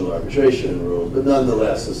institutional arbitration rules, but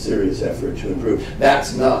nonetheless a serious effort to improve.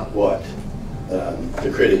 That's not what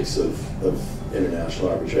the critics of international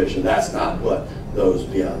arbitration, that's not what those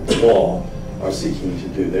beyond the wall are seeking to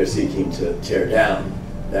do. They're seeking to tear down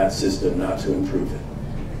that system, not to improve it.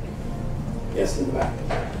 Yes, in the back.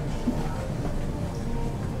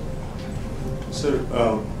 Sir,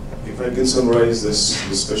 if I can summarize this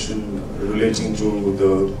discussion relating to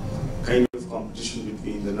the kind of competition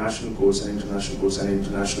between the national courts and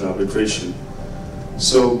international arbitration.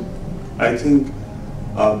 So, I think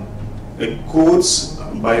courts,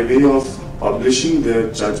 by way of publishing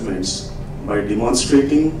their judgments, by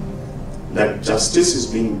demonstrating that justice is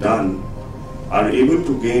being done, are able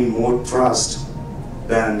to gain more trust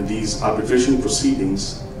than these arbitration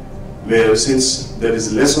proceedings, where since there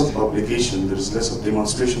is less of publication, there is less of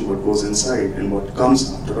demonstration what goes inside and what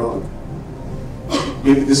comes after all.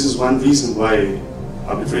 Maybe this is one reason why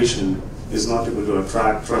arbitration is not able to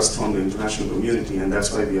attract trust from the international community, and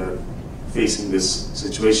that's why we are facing this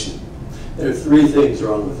situation. There are 3 things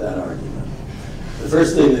wrong with that argument. The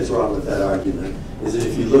first thing that's wrong with that argument is that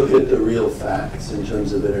if you look at the real facts in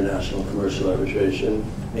terms of international commercial arbitration,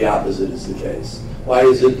 the opposite is the case. Why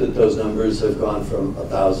is it that those numbers have gone from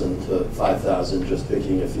 1,000 to 5,000, just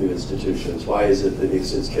picking a few institutions? Why is it that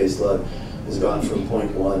ICSID's caseload has gone from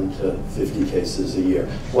 0.1 to 50 cases a year?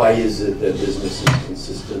 Why is it that businesses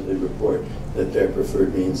consistently report that their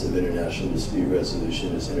preferred means of international dispute resolution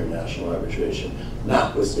is international arbitration,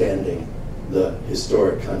 notwithstanding the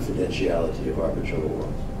historic confidentiality of arbitral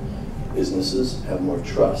awards? Businesses have more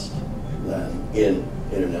trust in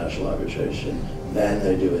international arbitration than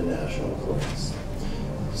they do in national courts.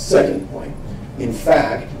 Second point, in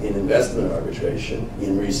fact, in investment arbitration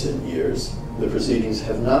in recent years, the proceedings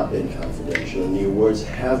have not been confidential and the awards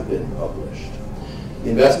have been published.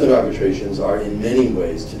 Investment arbitrations are in many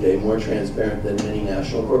ways today more transparent than many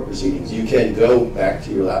national court proceedings. You can go back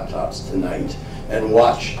to your laptops tonight and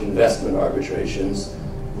watch investment arbitrations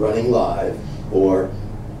running live or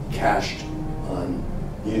cached on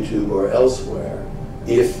YouTube or elsewhere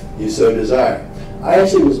if you so desire. I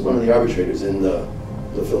actually was one of the arbitrators in the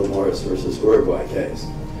Philip Morris versus Uruguay case,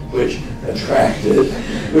 which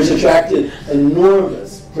attracted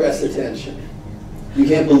enormous press attention. You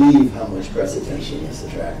can't believe how much press attention this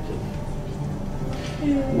attracted.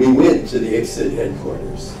 We went to the ICSID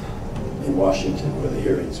headquarters in Washington where the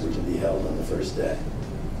hearings were to be held on the first day.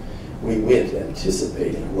 We went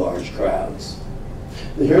anticipating large crowds.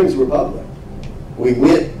 The hearings were public. We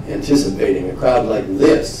went anticipating a crowd like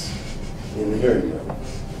this in the hearing room.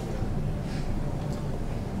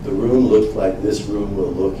 The room looked like this room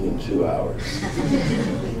will look in 2 hours.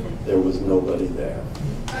 There was nobody there.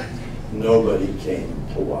 Nobody came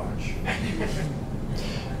to watch.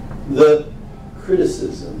 The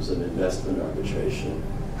criticisms of investment arbitration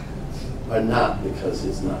are not because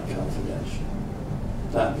it's not confidential,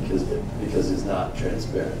 not because it's not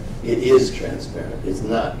transparent. It is transparent. It's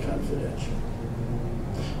not confidential.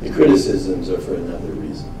 The criticisms are for another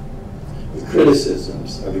reason. The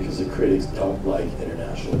criticisms are because the critics don't like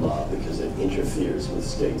international law because it interferes with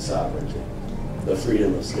state sovereignty, the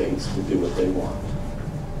freedom of states to do what they want.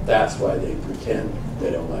 That's why they pretend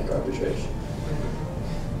they don't like arbitration.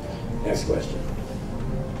 Next question.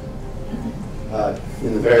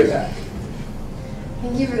 In the very back.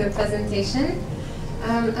 Thank you for the presentation.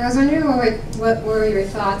 I was wondering what were your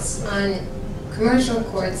thoughts on commercial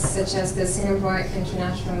courts such as the Singapore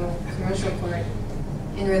International Commercial Court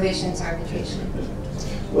in relation to arbitration?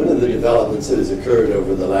 One of the developments that has occurred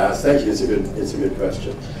over the last, thank you, it's a good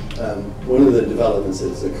question. One of the developments that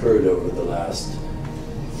has occurred over the last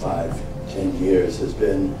 5-10 years has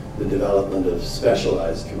been the development of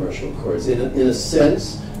specialized commercial courts. In a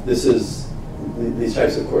sense, these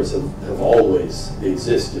types of courts have always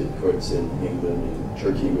existed. Courts in England, in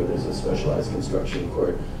Turkey, where there's a specialized construction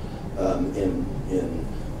court, in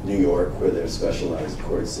New York, where there are specialized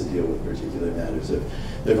courts that deal with particular matters.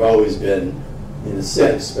 There have always been, in a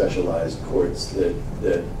sense, specialized courts that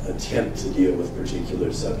attempt to deal with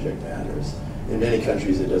particular subject matters. In many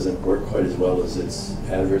countries, it doesn't work quite as well as it's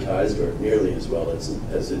advertised, or nearly as well as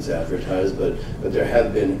it's advertised, but there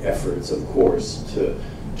have been efforts, of course, to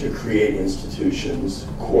create institutions,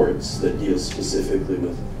 courts, that deal specifically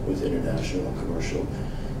with international commercial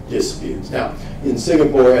disputes. Now, in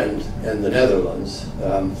Singapore and the Netherlands,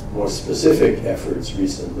 more specific efforts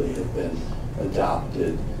recently have been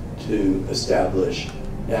adopted to establish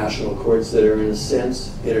national courts that are, in a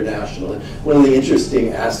sense, international. And one of the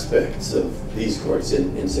interesting aspects of these courts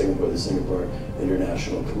in Singapore, the Singapore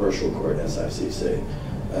International Commercial Court, SICC,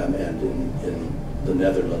 and in the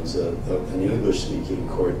Netherlands, an English-speaking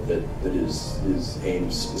court that is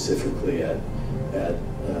aimed specifically at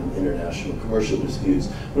international commercial disputes.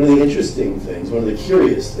 One of the interesting things, one of the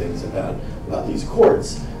curious things about these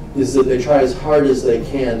courts is that they try as hard as they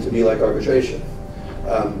can to be like arbitration.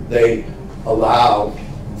 They allow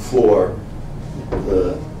for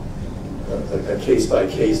a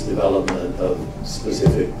case-by-case development of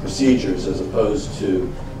specific procedures as opposed to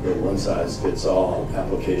one-size-fits-all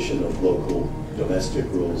application of local domestic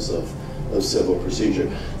rules of civil procedure.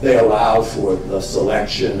 They allow for the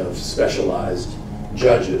selection of specialized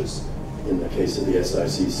judges. In the case of the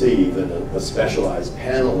SICC, even a specialized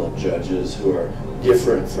panel of judges who are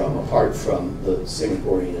apart from the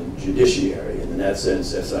Singaporean judiciary. And in that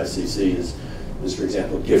sense, SICC is, for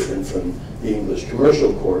example, different from the English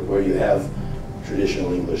Commercial Court, where you have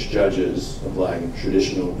traditional English judges applying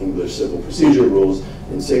traditional English civil procedure rules.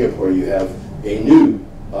 In Singapore, you have a new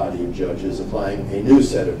body of judges applying a new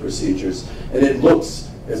set of procedures. And it looks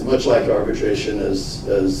as much like arbitration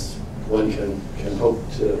as one can hope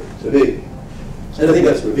to be. And I think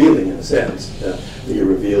that's revealing in a sense. I think it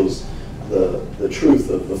reveals the truth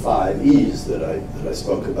of the 5 E's that I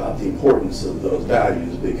spoke about, the importance of those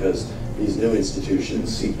values, because these new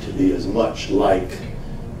institutions seek to be as much like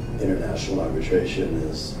international arbitration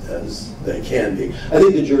as they can be. I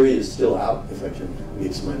think the jury is still out, if I can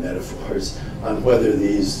mix my metaphors, on whether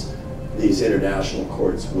these international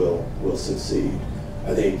courts will succeed.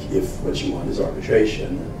 I think if what you want is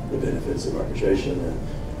arbitration, and the benefits of arbitration, then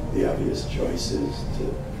the obvious choice is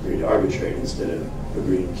to agree to arbitrate instead of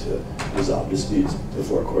agreeing to resolve disputes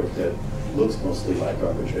before a court that looks mostly like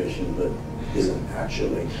arbitration but isn't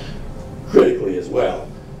actually. Critically as well,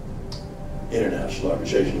 international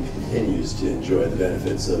arbitration continues to enjoy the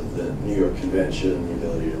benefits of the New York Convention, the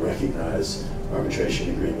ability to recognize arbitration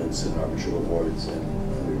agreements and arbitral awards in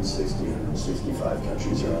 165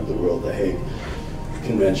 countries around the world. The Hague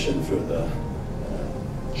Convention for the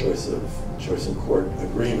choice of court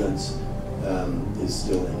agreements is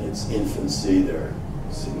still in its infancy. There are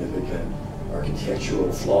significant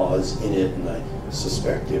architectural flaws in it, and I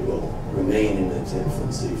suspect it will remain in its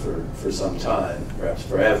infancy for some time, perhaps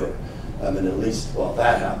forever. And at least while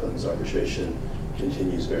that happens, arbitration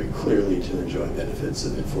continues very clearly to enjoy benefits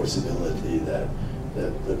of enforceability that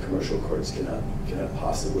the commercial courts cannot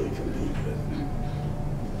possibly compete with.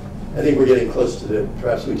 I think we're getting close to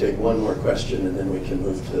perhaps we take one more question and then we can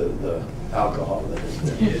move to the alcohol that has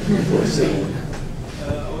been foreseen.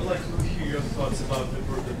 I would like to hear your thoughts about the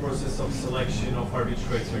process of selection of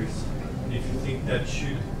arbitrators. If you think that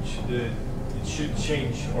it should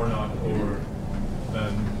change or not, or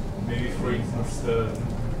maybe, for instance,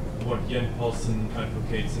 what Jan Paulsen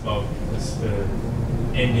advocates about this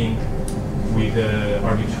ending with the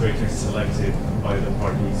arbitrators selected by the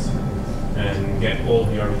parties and get all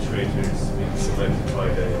the arbitrators being selected by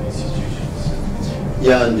the institutions.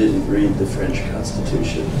 Jan didn't read the French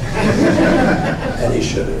Constitution, and he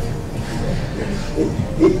should have.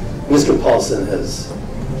 Mr. Paulsen has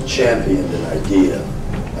championed an idea,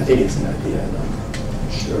 I think it's an idea, and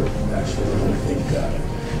I'm sure actually we're going to think about it,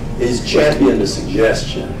 is championed a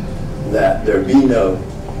suggestion that there be no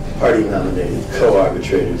party-nominated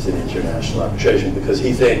co-arbitrators in international arbitration because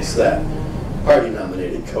he thinks that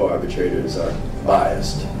party-nominated co-arbitrators are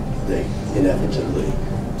biased. They inevitably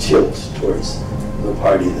tilt towards the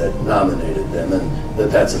party that nominated them, and that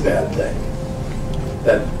that's a bad thing.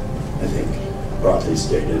 That, I think, broadly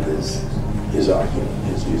stated, is his argument,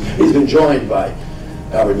 his views. He's been joined by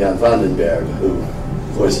Albert Jan van den Berg, who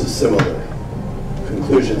voices similar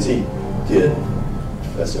conclusions. He did,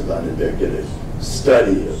 Professor van den Berg did a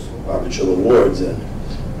study of arbitral awards and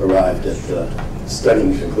arrived at the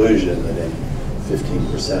stunning conclusion that in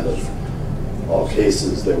 15% of all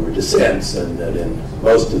cases there were dissents, and that in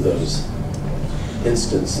most of those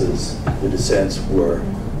instances the dissents were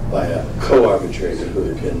by a co-arbitrator who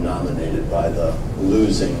had been nominated by the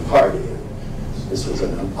losing party. This was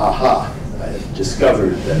an aha. I had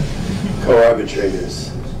discovered that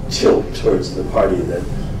co-arbitrators tilt towards the party that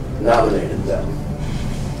nominated them.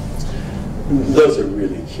 Those are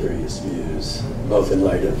really curious views, both in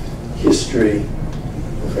light of history,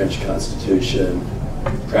 the French Constitution,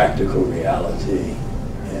 practical reality,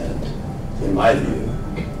 and, in my view,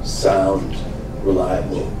 sound,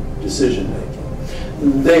 reliable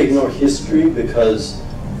decision-making. They ignore history because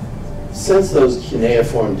since those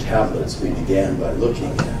cuneiform tablets we began by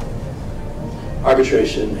looking at,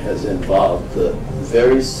 arbitration has involved the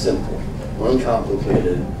very simple,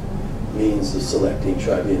 uncomplicated means of selecting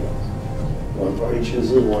tribunals. One party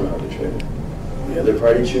chooses one arbitrator. The other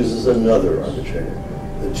party chooses another arbitrator.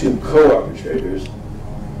 The two co-arbitrators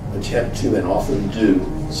attempt to, and often do,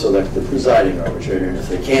 select the presiding arbitrator, and if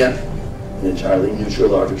they can't, an entirely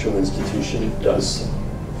neutral arbitral institution does so.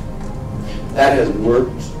 That has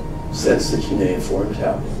worked since the cuneiform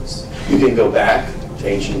tablets. You can go back to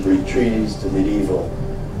ancient Greek treaties, to medieval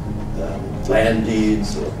land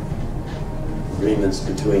deeds, or agreements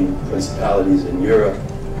between principalities in Europe,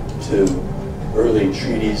 to early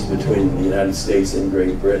treaties between the United States and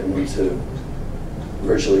Great Britain, to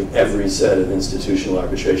virtually every set of institutional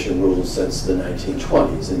arbitration rules since the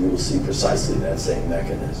 1920s, and you will see precisely that same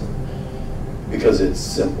mechanism. Because it's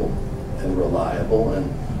simple and reliable,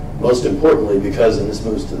 and most importantly because, and this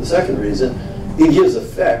moves to the second reason, it gives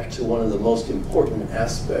effect to one of the most important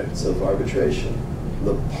aspects of arbitration,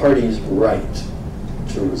 the party's right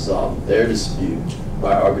to resolve their dispute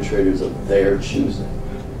by arbitrators of their choosing.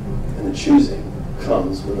 And the choosing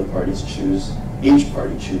comes when the parties choose, each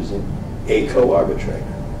party choosing, a co-arbitrator.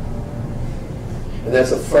 And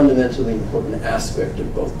that's a fundamentally important aspect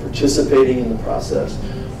of both participating in the process,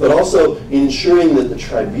 but also ensuring that the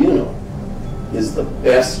tribunal is the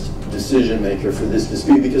best decision maker for this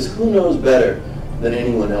dispute, because who knows better than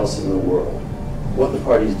anyone else in the world what the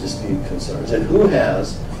party's dispute concerns, and who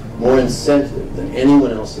has more incentive than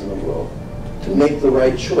anyone else in the world to make the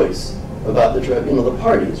right choice about the tribunal? The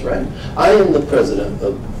parties, right? I am the president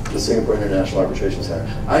of the Singapore International Arbitration Center.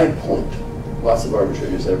 I appoint lots of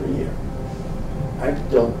arbitrators every year. I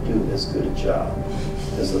don't do as good a job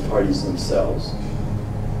as the parties themselves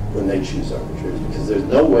when they choose arbitrators, because there's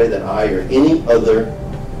no way that I or any other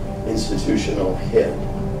institutional head,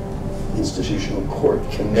 institutional court,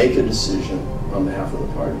 can make a decision on behalf of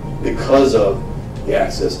the party because of the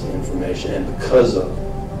access to information and because of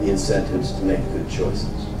the incentives to make good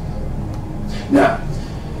choices. Now,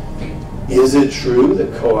 is it true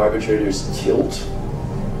that co-arbitrators tilt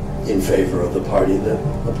in favor of the party that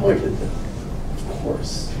appointed them? Of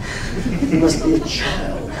course. You must be a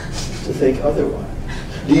child to think otherwise.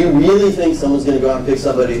 Do you really think someone's going to go out and pick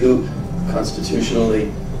somebody who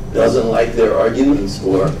constitutionally doesn't like their arguments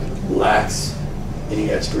or lacks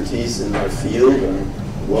any expertise in their field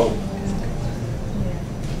and won't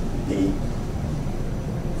be,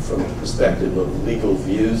 from the perspective of legal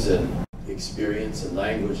views and experience and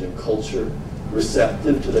language and culture,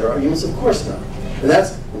 receptive to their arguments? Of course not. And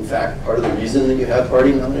that's, in fact, part of the reason that you have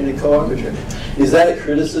party-nominated co-arbitrators. Is that a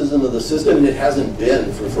criticism of the system? And it hasn't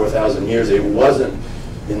been for 4,000 years. It wasn't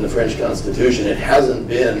in the French Constitution. It hasn't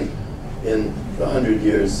been in the 100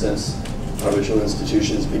 years since arbitral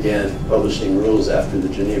institutions began publishing rules after the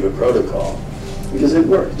Geneva Protocol. Because it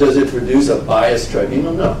worked. Does it produce a biased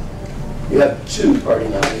tribunal? No. You have two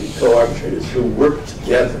party-nominated co-arbitrators who work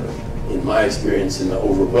together, in my experience, in the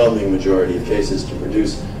overwhelming majority of cases, to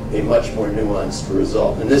produce a much more nuanced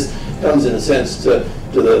result. And this comes, in a sense, to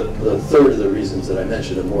the third of the reasons that I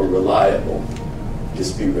mentioned, a more reliable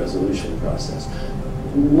dispute resolution process.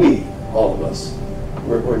 We, all of us,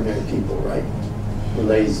 we're ordinary people, right? We're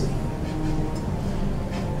lazy.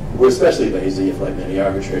 We're especially lazy if, like many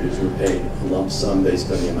arbitrators, we're paid a lump sum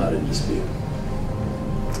based on the amount of dispute.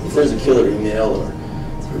 If there's a killer email or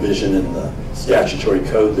provision in the statutory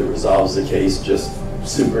code that resolves the case just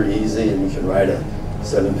super easy and you can write a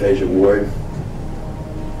 7-page award,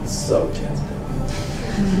 it's so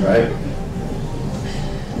tempting, right?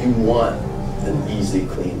 You want an easy,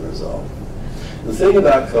 clean result. The thing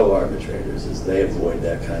about co-arbitrators is they avoid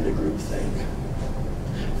that kind of groupthink.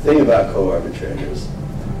 The thing about co-arbitrators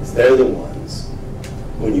is they're the ones,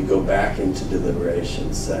 when you go back into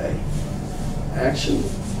deliberation, say, actually,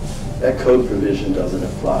 that code provision doesn't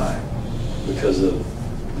apply because of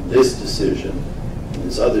this decision and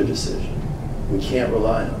this other decision. We can't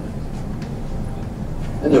rely on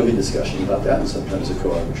it. And there'll be discussion about that, and sometimes the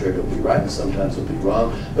co-arbitrator will be right, and sometimes will be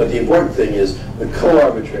wrong. But the important thing is the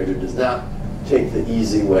co-arbitrator does not take the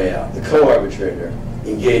easy way out. The co-arbitrator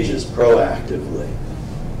engages proactively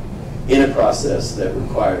in a process that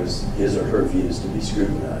requires his or her views to be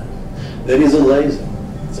scrutinized. That isn't lazy.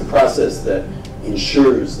 It's a process that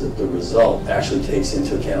ensures that the result actually takes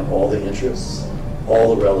into account all the interests,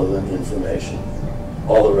 all the relevant information,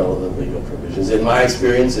 all the relevant legal provisions. In my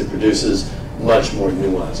experience, it produces much more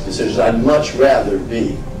nuanced decisions. I'd much rather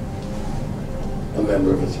be a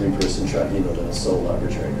member of a 3-person tribunal than a sole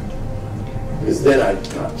arbitrator, because then I'm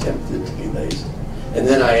not tempted to be lazy. And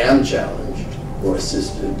then I am challenged or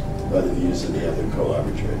assisted by the views of the other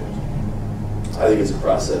co-arbitrators. I think it's a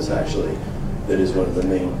process, actually, that is one of the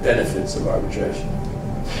main benefits of arbitration.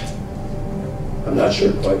 I'm not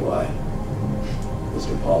sure quite why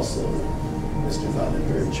Mr. Paulson and Mr.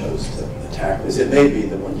 Vandenberg chose to attack this. It may be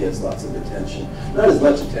that one gets lots of attention. Not as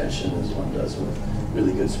much attention as one does with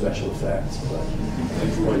really good special effects, but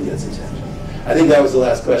one gets attention. I think that was the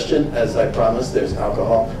last question. As I promised, there's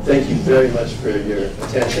alcohol. Thank you very much for your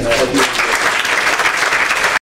attention. I hope you